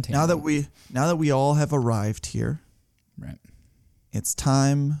in tandem. Now that we all have arrived here, right? It's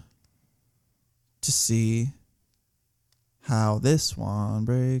time to see how this one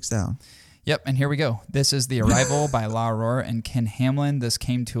breaks down. Yep, and here we go. This is The Arrival by La Aurora and Ken Hamlin. This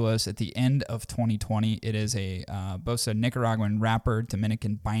came to us at the end of 2020. It is both a Nicaraguan wrapper,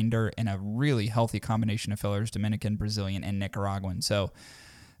 Dominican binder, and a really healthy combination of fillers, Dominican, Brazilian, and Nicaraguan. So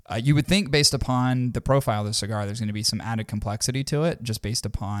you would think based upon the profile of the cigar, there's going to be some added complexity to it, just based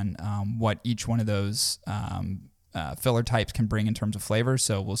upon what each one of those filler types can bring in terms of flavor.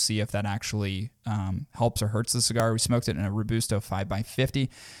 So we'll see if that actually helps or hurts the cigar. We smoked it in a Robusto 5x50.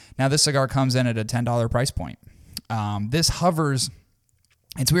 Now this cigar comes in at a $10 price point. This hovers.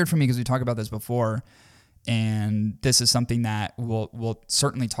 It's weird for me because we talked about this before, and this is something that we'll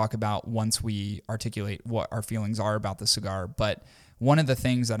certainly talk about once we articulate what our feelings are about the cigar. But one of the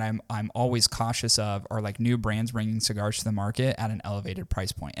things that I'm always cautious of are like new brands bringing cigars to the market at an elevated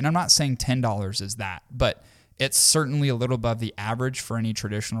price point. And I'm not saying $10 is that, but it's certainly a little above the average for any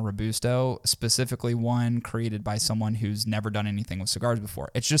traditional Robusto, specifically one created by someone who's never done anything with cigars before.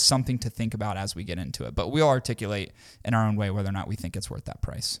 It's just something to think about as we get into it. But we'll articulate in our own way whether or not we think it's worth that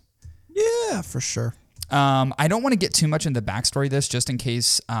price. Yeah, for sure. I don't want to get too much into the backstory of this, just in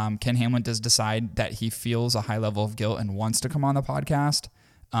case Ken Hamlin does decide that he feels a high level of guilt and wants to come on the podcast.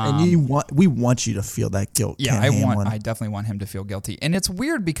 And we want you to feel that guilt. Yeah, Ken I definitely want him to feel guilty. And it's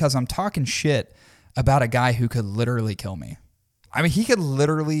weird because I'm talking shit about a guy who could literally kill me. I mean, he could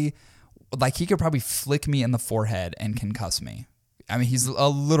literally, he could probably flick me in the forehead and concuss me. I mean, he's a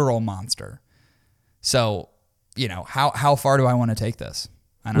literal monster. So, how far do I want to take this?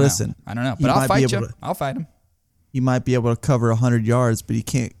 I don't know. But I'll fight you. I'll fight him. You might be able to cover 100 yards, but you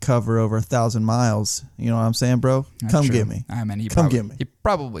can't cover over 1,000 miles. You know what I'm saying, bro? Come get me. I mean, get me. He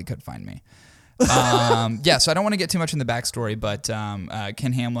probably could find me. So I don't want to get too much in the backstory, but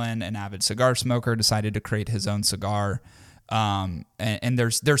Ken Hamlin, an avid cigar smoker, decided to create his own cigar. And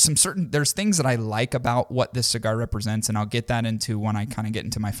there's things that I like about what this cigar represents, and I'll get that into when I kind of get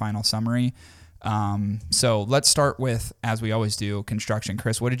into my final summary. So let's start with, as we always do, construction.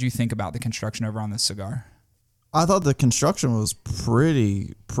 Chris, what did you think about the construction over on this cigar? I thought the construction was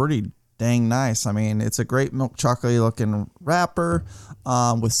pretty dang nice. I mean, it's a great milk chocolatey looking wrapper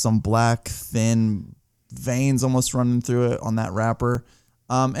with some black thin veins almost running through it on that wrapper.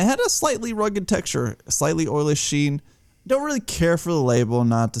 It had a slightly rugged texture, slightly oily sheen. Don't really care for the label,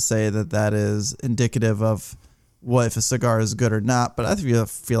 not to say that is indicative of what if a cigar is good or not, but I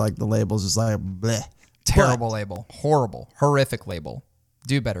feel like the label's just like bleh. Terrible label. Horrible. Horrific label.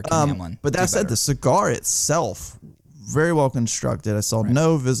 Do better, Ken Hamlin. But that said, the cigar itself, very well constructed. I saw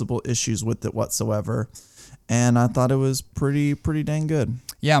no visible issues with it whatsoever, and I thought it was pretty dang good.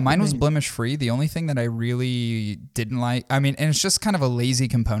 Yeah, mine was blemish free. The only thing that I really didn't like, and it's just kind of a lazy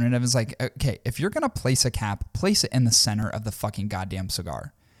component of it, is like, okay, if you're gonna place a cap, place it in the center of the fucking goddamn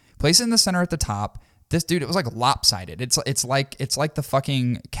cigar. Place it in the center at the top. This dude, it was like lopsided. It's like the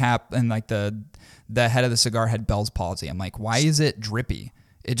fucking cap and like the head of the cigar had Bell's palsy. I'm like, why is it drippy?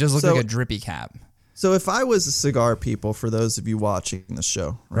 It just looked like a drippy cap. So if I was a cigar people, for those of you watching the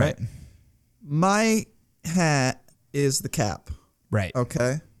show, right? My hat is the cap. Right.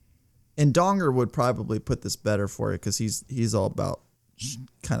 Okay. And Donger would probably put this better for you because he's all about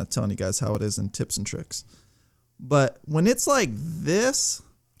kind of telling you guys how it is in tips and tricks. But when it's like this,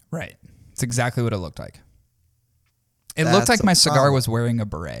 Right. It's exactly what it looked like. It That's looked like my cigar problem. was wearing a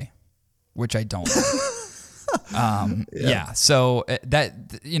beret, which I don't like. So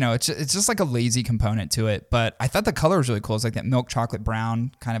it's just like a lazy component to it, but I thought the color was really cool. It's like that milk chocolate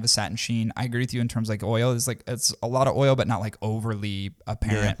brown, kind of a satin sheen. I agree with you in terms of like oil. It's a lot of oil, but not like overly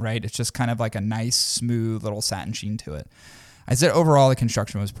apparent, right? It's just kind of like a nice, smooth little satin sheen to it. I said overall the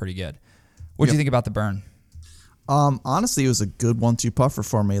construction was pretty good. What do you think about the burn? Honestly, it was a good 1-2 puffer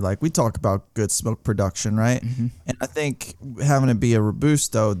for me. Like we talk about good smoke production, right? Mm-hmm. And I think having it be a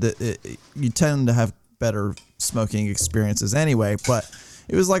Robusto, you tend to have better smoking experiences anyway. But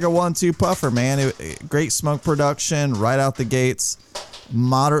it was like a 1-2 puffer, man. Great smoke production right out the gates.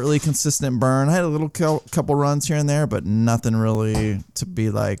 Moderately consistent burn. I had a little couple runs here and there, but nothing really to be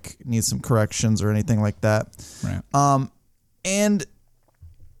like need some corrections or anything like that. Right. And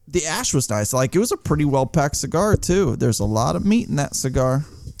the ash was nice. Like it was a pretty well packed cigar too. There's a lot of meat in that cigar,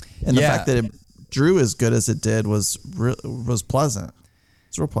 and the fact that it drew as good as it did was pleasant.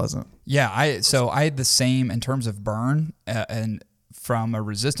 It's real pleasant. Yeah, I had the same in terms of burn, and from a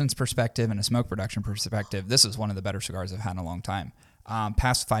resistance perspective and a smoke production perspective, this is one of the better cigars I've had in a long time.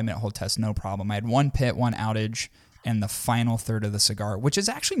 Past 5-minute hold test, no problem. I had one pit, one outage, and the final third of the cigar, which is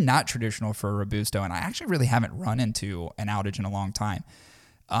actually not traditional for a Robusto, and I actually really haven't run into an outage in a long time.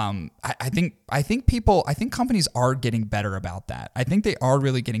 I think companies are getting better about that. I think they are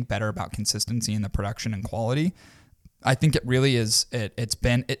really getting better about consistency in the production and quality. I think it really is.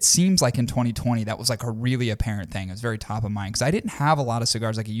 It seems like in 2020 that was like a really apparent thing. It was very top of mind because I didn't have a lot of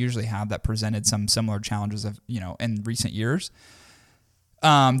cigars like I usually have that presented some similar challenges of in recent years.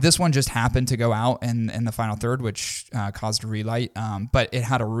 This one just happened to go out in the final third, which caused a relight. But it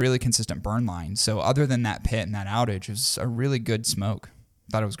had a really consistent burn line. So other than that pit and that outage, it was a really good smoke.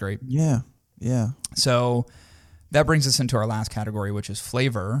 Thought it was great. Yeah. So that brings us into our last category, which is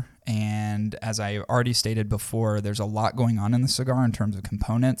flavor. And as I already stated before, there's a lot going on in the cigar in terms of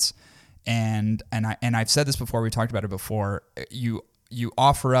components. And I've said this before. We talked about it before. You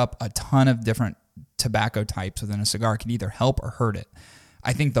offer up a ton of different tobacco types within a cigar. It can either help or hurt it.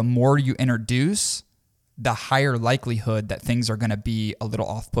 I think the more you introduce, the higher likelihood that things are going to be a little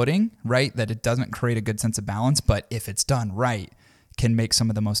off-putting, right? That it doesn't create a good sense of balance. But if it's done right, can make some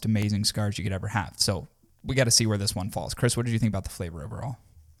of the most amazing cigars you could ever have. So we got to see where this one falls. Chris, what did you think about the flavor overall?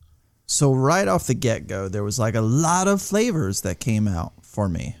 So right off the get-go, there was like a lot of flavors that came out for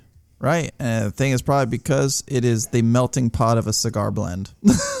me, right? And the thing is probably because it is the melting pot of a cigar blend.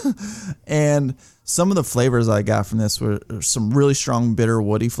 And some of the flavors I got from this were some really strong, bitter,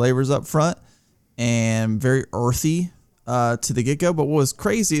 woody flavors up front and very earthy to the get-go. But what was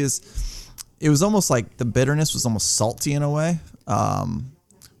crazy is it was almost like the bitterness was almost salty in a way,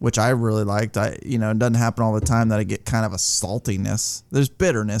 which I really liked. It doesn't happen all the time that I get kind of a saltiness. There's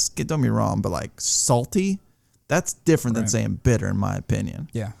bitterness, don't get me wrong, but like salty, that's different than saying bitter in my opinion.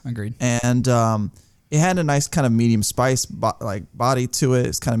 Yeah, agreed. And it had a nice kind of medium spice body to it.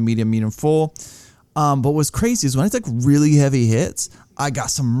 It's kind of medium full. But what's crazy is when I took really heavy hits, I got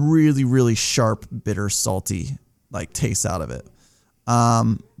some really, really sharp, bitter, salty like taste out of it.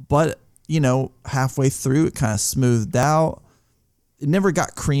 But halfway through it kind of smoothed out. It never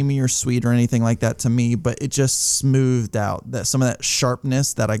got creamy or sweet or anything like that to me, but it just smoothed out some of that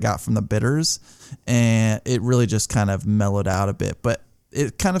sharpness that I got from the bitters, and it really just kind of mellowed out a bit. But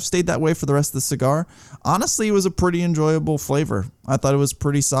it kind of stayed that way for the rest of the cigar. Honestly, it was a pretty enjoyable flavor. I thought it was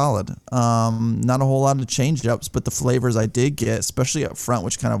pretty solid. Not a whole lot of change ups, but the flavors I did get, especially up front,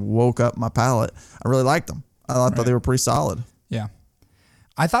 which kind of woke up my palate, I really liked them. I thought they were pretty solid. Yeah.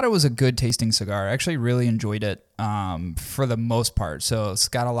 I thought it was a good tasting cigar. I actually really enjoyed it for the most part. So it's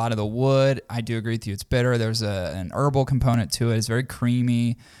got a lot of the wood. I do agree with you. It's bitter. There's an herbal component to it. It's very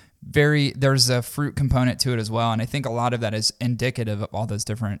creamy. There's a fruit component to it as well. And I think a lot of that is indicative of all those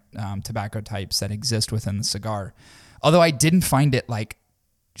different tobacco types that exist within the cigar. Although I didn't find it like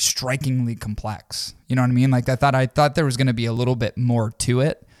strikingly complex. You know what I mean? Like I thought there was going to be a little bit more to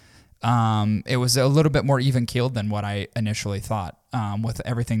it. It was a little bit more even keeled than what I initially thought, with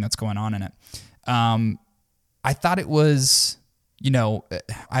everything that's going on in it. I thought it was,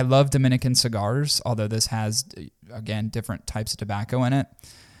 I love Dominican cigars, although this has, again, different types of tobacco in it.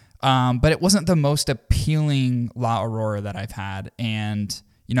 But it wasn't the most appealing La Aurora that I've had. And,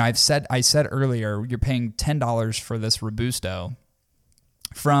 I said earlier, you're paying $10 for this Robusto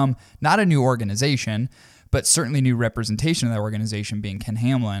from not a new organization, but certainly new representation of that organization being Ken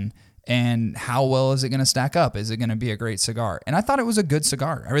Hamlin. And how well is it going to stack up? Is it going to be a great cigar? And I thought it was a good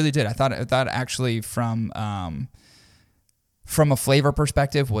cigar. I really did. I thought actually from from a flavor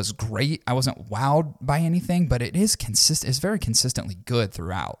perspective was great. I wasn't wowed by anything, but it is consistent. It's very consistently good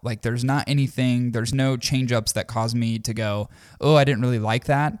throughout. Like there's not anything, there's no change ups that cause me to go, oh, I didn't really like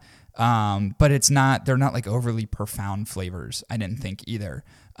that. But they're not like overly profound flavors. I didn't think either.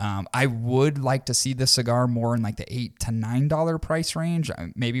 I would like to see this cigar more in like the $8 to $9 price range.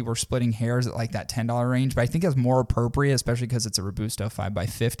 Maybe we're splitting hairs at like that $10 range, but I think it's more appropriate, especially because it's a Robusto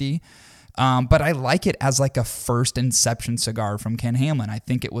 5x50. But I like it as like a first inception cigar from Ken Hamlin. I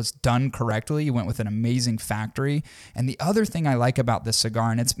think it was done correctly. He went with an amazing factory. And the other thing I like about this cigar,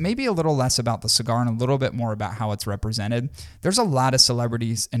 and it's maybe a little less about the cigar and a little bit more about how it's represented. There's a lot of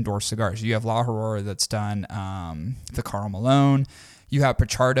celebrities endorse cigars. You have La Aurora that's done the Karl Malone. You have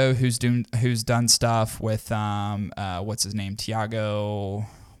Pichardo who's done stuff with what's his name, Tiago,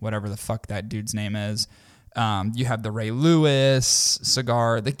 whatever the fuck that dude's name is. You have the Ray Lewis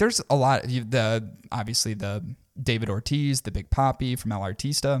cigar. Like there's a lot. Obviously the David Ortiz, the Big Papi from El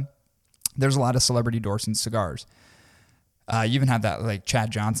Artista. There's a lot of celebrity endorsing cigars. You even have that like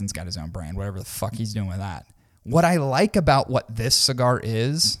Chad Johnson's got his own brand, whatever the fuck he's doing with that. What I like about what this cigar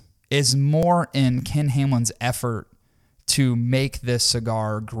is more in Ken Hamlin's effort to make this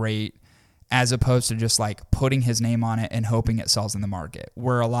cigar great, as opposed to just like putting his name on it and hoping it sells in the market,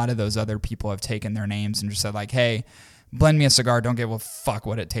 where a lot of those other people have taken their names and just said like, hey, blend me a cigar, don't give a fuck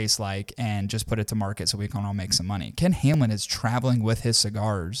what it tastes like, and just put it to market so we can all make some money. Ken Hamlin is traveling with his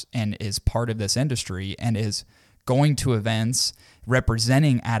cigars and is part of this industry and is going to events,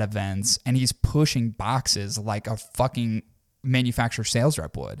 representing at events, and he's pushing boxes like a fucking manufacturer sales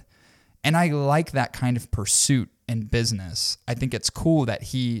rep would. And I like that kind of pursuit in business. I think it's cool that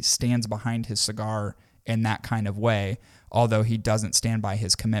he stands behind his cigar in that kind of way, although he doesn't stand by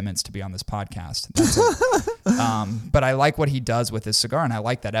his commitments to be on this podcast. But I like what he does with his cigar, and I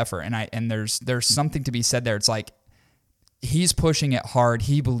like that effort. And there's something to be said there. It's like he's pushing it hard.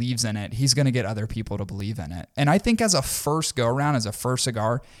 He believes in it. He's going to get other people to believe in it. And I think as a first go around, as a first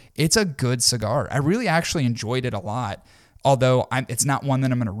cigar, it's a good cigar. I really actually enjoyed it a lot. Although it's not one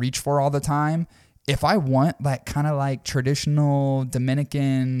that I'm going to reach for all the time. If I want that kind of like traditional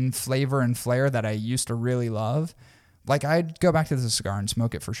Dominican flavor and flair that I used to really love, like I'd go back to the cigar and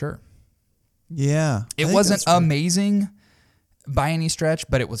smoke it for sure. Yeah. It wasn't amazing by any stretch,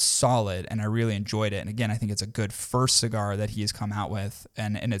 but it was solid and I really enjoyed it. And again, I think it's a good first cigar that he has come out with,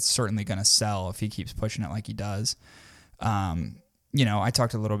 and it's certainly going to sell if he keeps pushing it like he does. I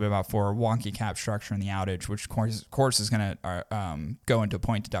talked a little bit about for wonky cap structure and the outage, which of course is going to go into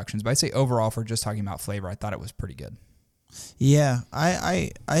point deductions. But I'd say overall, for just talking about flavor, I thought it was pretty good. Yeah,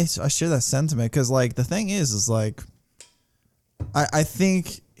 I share that sentiment because like the thing is like I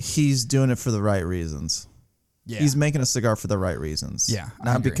think he's doing it for the right reasons. Yeah. He's making a cigar for the right reasons. Yeah,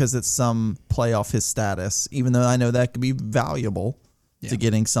 not because it's some play off his status, even though I know that could be valuable. Yeah. To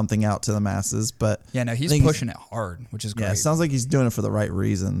getting something out to the masses, but yeah, no, he's pushing it hard, which is great. Yeah, it sounds like he's doing it for the right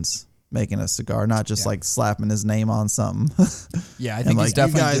reasons, making a cigar, not just like slapping his name on something. Yeah, I think he's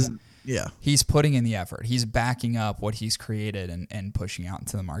definitely yeah, he's putting in the effort. He's backing up what he's created and pushing out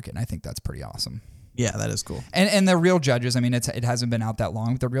into the market, and I think that's pretty awesome. Yeah, that is cool. And the real judges, I mean, it hasn't been out that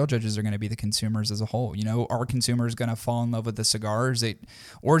long, but the real judges are going to be the consumers as a whole. Are consumers going to fall in love with the cigar?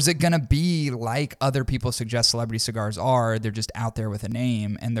 Or is it going to be like other people suggest celebrity cigars are? They're just out there with a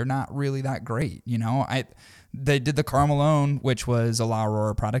name, and they're not really that great. They did the Karl Malone, which was a La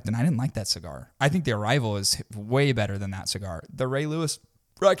Aurora product, and I didn't like that cigar. I think the Arrival is way better than that cigar. The Ray Lewis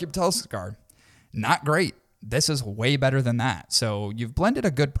Rocky Patel cigar, not great. This is way better than that. So you've blended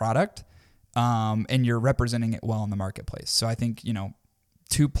a good product. And you're representing it well in the marketplace. So I think,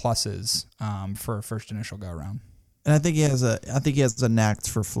 2 pluses for a first initial go around. And I think he has a knack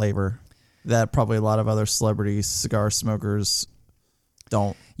for flavor that probably a lot of other celebrity cigar smokers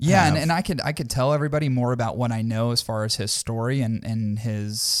don't. Yeah, and I could tell everybody more about what I know as far as his story and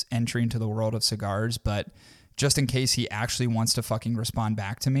his entry into the world of cigars, but just in case he actually wants to fucking respond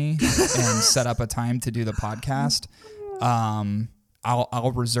back to me and set up a time to do the podcast,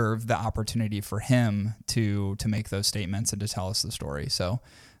 I'll reserve the opportunity for him to make those statements and to tell us the story. So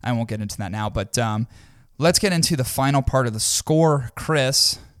I won't get into that now, but let's get into the final part of the score.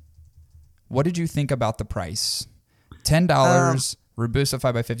 Chris, what did you think about the price? $10, Robusto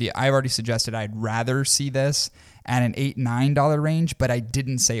 5x50. I already suggested I'd rather see this at an $8, $9 range, but I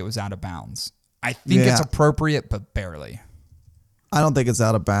didn't say it was out of bounds. I think it's appropriate, but barely. I don't think it's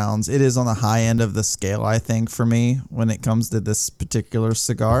out of bounds. It is on the high end of the scale, I think, for me when it comes to this particular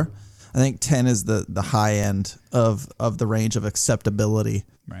cigar. I think 10 is the high end of the range of acceptability.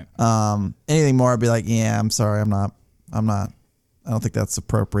 Right. Anything more, I'd be like, yeah, I'm sorry, I'm not. I don't think that's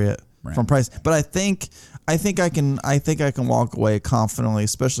appropriate. from price. But I think I can walk away confidently,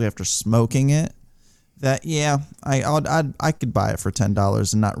 especially after smoking it. That I could buy it for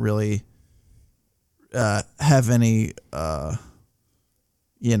 $10 and not really have any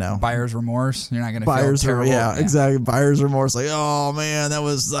buyer's remorse. You're not gonna buyer's feel terrible. Exactly, buyer's remorse. Like, oh man, that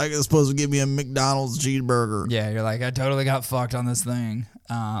was like supposed to give me a McDonald's cheeseburger. Yeah, you're like, I totally got fucked on this thing.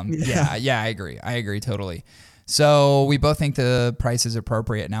 I agree totally. So we both think the price is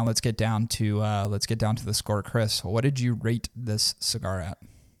appropriate. Now let's get down to the score. Chris, what did you rate this cigar at?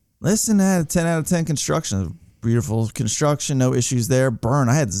 Listen, I had a 10 out of 10 construction. Beautiful construction, no issues there. Burn,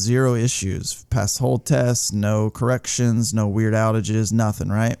 I had 0 issues. Passed the whole test, no corrections, no weird outages, nothing,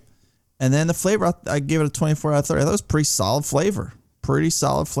 right? And then the flavor, I gave it a 24 out of 30. I thought it was pretty solid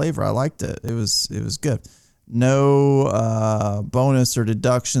flavor. I liked it. It was good. No bonus or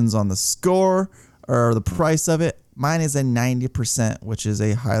deductions on the score or the price of it. Mine is a 90%, which is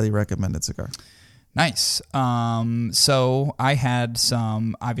a highly recommended cigar. Nice. So I had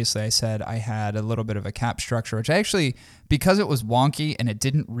obviously I said I had a little bit of a cap structure, which I actually, because it was wonky and it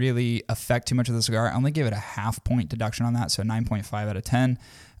didn't really affect too much of the cigar, I only gave it a half point deduction on that. So 9.5 out of 10.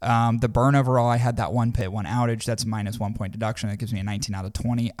 The burn overall, I had that one pit, one outage. That's minus 1 point deduction. That gives me a 19 out of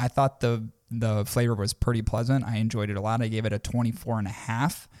 20. I thought the flavor was pretty pleasant. I enjoyed it a lot. I gave it a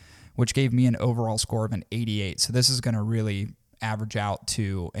 24.5, which gave me an overall score of an 88. So this is going to really average out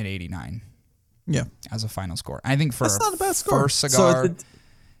to an 89. Yeah, as a final score. I think for that's not a bad score. First cigar, so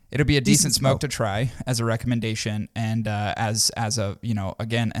it'll be a decent smoke to try as a recommendation, and as a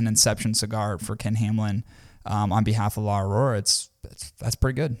again an Inception cigar for Ken Hamlin on behalf of La Aurora. That's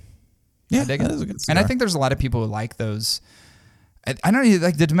pretty good. Yeah, I dig that it. is a good cigar. And I think there's a lot of people who like those. I don't know,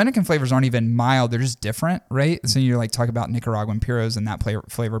 like the Dominican flavors aren't even mild; they're just different, right? So you talk about Nicaraguan puros and that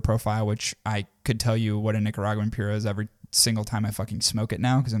flavor profile, which I could tell you what a Nicaraguan puro is every single time I fucking smoke it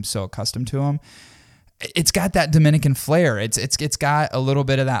now because I'm so accustomed to them. It's got that Dominican flair. It's got a little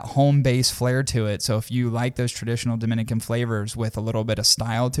bit of that home base flair to it. So if you like those traditional Dominican flavors with a little bit of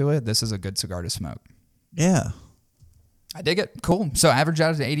style to it, this is a good cigar to smoke. Yeah, I dig it. Cool. So average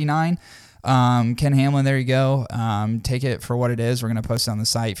out to 89. Ken Hamlin, there you go. Take it for what it is. We're going to post it on the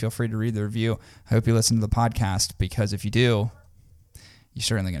site. Feel free to read the review. I hope you listen to the podcast, because if you do, you're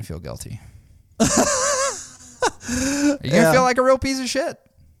certainly going to feel guilty. You're going to feel like a real piece of shit.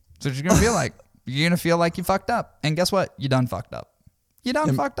 That's what you're going to feel like. You're going to feel like you fucked up. And guess what? You done fucked up.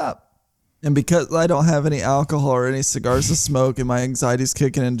 Fucked up. And because I don't have any alcohol or any cigars to smoke and my anxiety's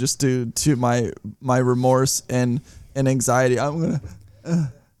kicking in just due to my remorse and anxiety, I'm going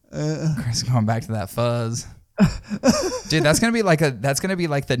to... Chris going back to that fuzz. Dude, that's gonna be like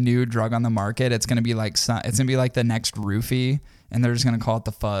the new drug on the market. It's gonna be like the next roofie, and they're just gonna call it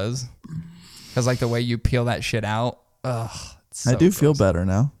the fuzz, because like the way you peel that shit out. Ugh, I do feel better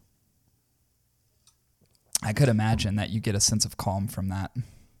now. I could imagine that you get a sense of calm from that. It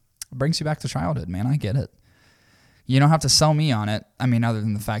brings you back to childhood, man. I get it. You don't have to sell me on it. I mean, other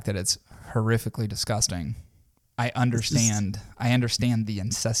than the fact that it's horrifically disgusting. I understand the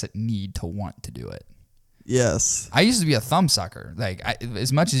incessant need to want to do it. Yes. I used to be a thumb sucker. Like,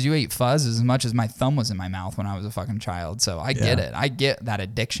 as much as you ate fuzz, as much as my thumb was in my mouth when I was a fucking child. So I get it. I get that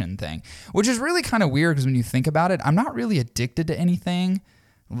addiction thing, which is really kind of weird because when you think about it, I'm not really addicted to anything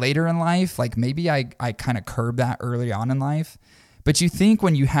later in life. Like maybe I kind of curb that early on in life. But you think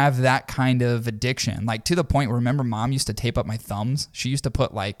when you have that kind of addiction, like to the point where, remember, Mom used to tape up my thumbs. She used to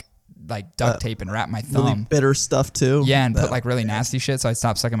put like duct tape and wrap my thumb. Really bitter stuff too. Yeah, and put like really nasty shit. So I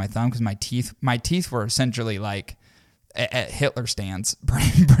stopped sucking my thumb because my teeth were essentially like at Hitler stance,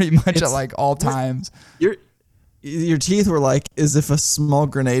 pretty much at like all times. Your teeth were like as if a small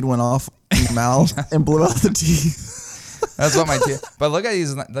grenade went off in your mouth and blew out the teeth. That's what my teeth. But look at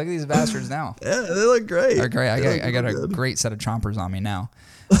these bastards now. Yeah, they look great. They're great. I got a great set of chompers on me now.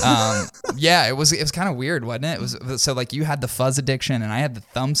 Yeah, it was kind of weird, wasn't it? It was so like you had the fuzz addiction and I had the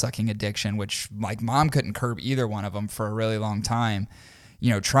thumb sucking addiction, which like Mom couldn't curb either one of them for a really long time.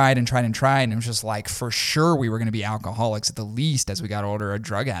 Tried and it was just like for sure we were going to be alcoholics at the least as we got older, or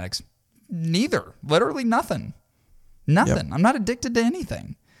drug addicts. Neither, literally nothing. Yep. I'm not addicted to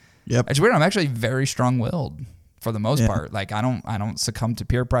anything. Yep. It's weird. I'm actually very strong-willed for the most part. Like I don't succumb to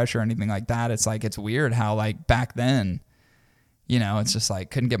peer pressure or anything like that. It's like it's weird how like back then. It's just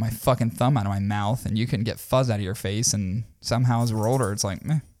like couldn't get my fucking thumb out of my mouth and you couldn't get fuzz out of your face. And somehow as we're older, it's like,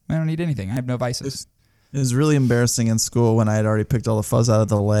 I don't need anything. I have no vices. It was really embarrassing in school when I had already picked all the fuzz out of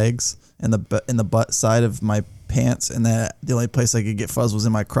the legs and the butt side of my pants. And that the only place I could get fuzz was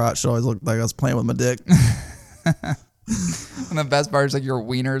in my crotch. So I always looked like I was playing with my dick. And the best part is like your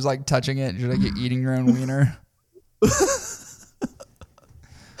wiener is like touching it. You're like you're eating your own wiener.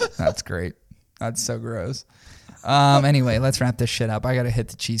 That's great. That's so gross. Anyway, let's wrap this shit up. I got to hit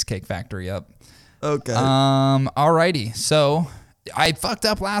the Cheesecake Factory up. Okay. Alrighty. So I fucked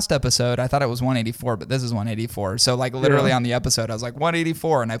up last episode. I thought it was 184, but this is 184. So like literally on the episode, I was like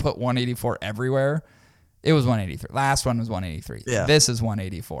 184 and I put 184 everywhere. It was 183. Last one was 183. Yeah. This is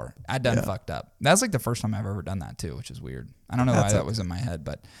 184. I done fucked up. That's like the first time I've ever done that too, which is weird. I don't know why that was in my head,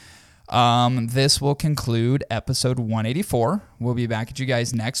 but this will conclude episode 184. We'll be back at you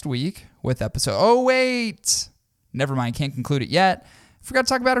guys next week with episode... Oh, wait. Never mind. Can't conclude it yet. Forgot to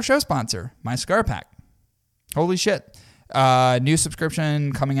talk about our show sponsor, My Cigar Pack. Holy shit. New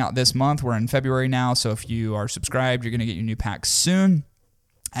subscription coming out this month. We're in February now, so if you are subscribed, you're going to get your new packs soon.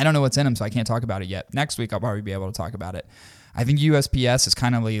 I don't know what's in them, so I can't talk about it yet. Next week, I'll probably be able to talk about it. I think USPS is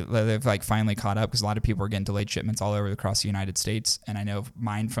kind of they've like finally caught up because a lot of people are getting delayed shipments all over across the United States. And I know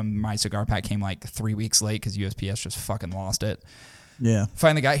mine from My Cigar Pack came like 3 weeks late because USPS just fucking lost it. Yeah.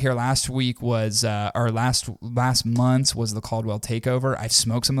 Finally got here last week was, or last month's was the Caldwell Takeover. I've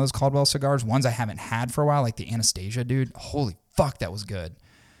smoked some of those Caldwell cigars, ones I haven't had for a while, like the Anastasia, dude. Holy fuck, that was good.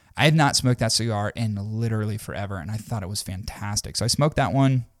 I had not smoked that cigar in literally forever, and I thought it was fantastic. So I smoked that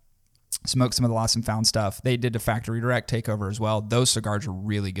one. Smoked some of the Lost and Found stuff. They did a factory direct takeover as well. Those cigars are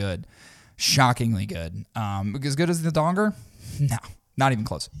really good. Shockingly good. As good as the Donger? No, not even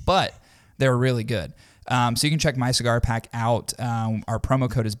close. But they're really good. So you can check My Cigar Pack out. Our promo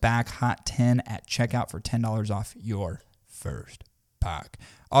code is back, HOT10 at checkout for $10 off your first pack.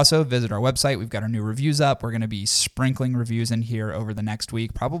 Also, visit our website. We've got our new reviews up. We're going to be sprinkling reviews in here over the next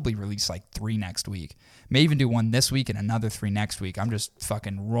week. Probably release like 3 next week. May even do 1 this week and another 3 next week. I'm just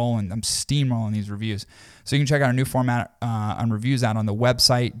fucking rolling. I'm steamrolling these reviews. So you can check out our new format on reviews out on the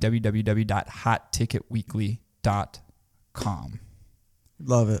website, www.hotticketweekly.com.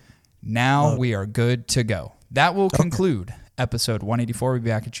 Love it. Now we are good to go. That will conclude episode 184. We'll be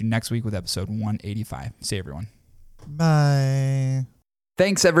back at you next week with episode 185. See everyone. Bye.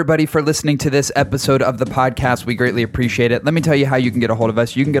 Thanks, everybody, for listening to this episode of the podcast. We greatly appreciate it. Let me tell you how you can get a hold of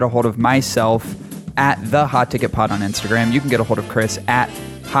us. You can get a hold of myself at the Hot Ticket Pod on Instagram. You can get a hold of Chris at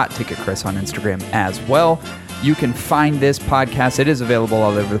Hot Ticket Chris on Instagram as well. You can find this podcast. It is available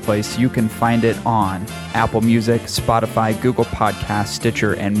all over the place. You can find it on Apple Music, Spotify, Google Podcasts,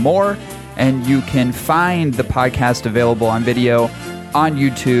 Stitcher, and more. And you can find the podcast available on video on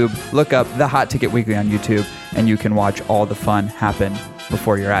YouTube. Look up The Hot Ticket Weekly on YouTube, and you can watch all the fun happen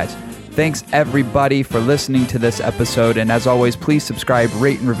before your eyes. Thanks, everybody, for listening to this episode. And as always, please subscribe,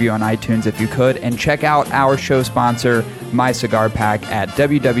 rate, and review on iTunes if you could. And check out our show sponsor, My Cigar Pack, at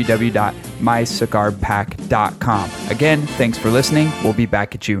www.mycigarpack.com. Again, thanks for listening. We'll be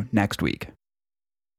back at you next week.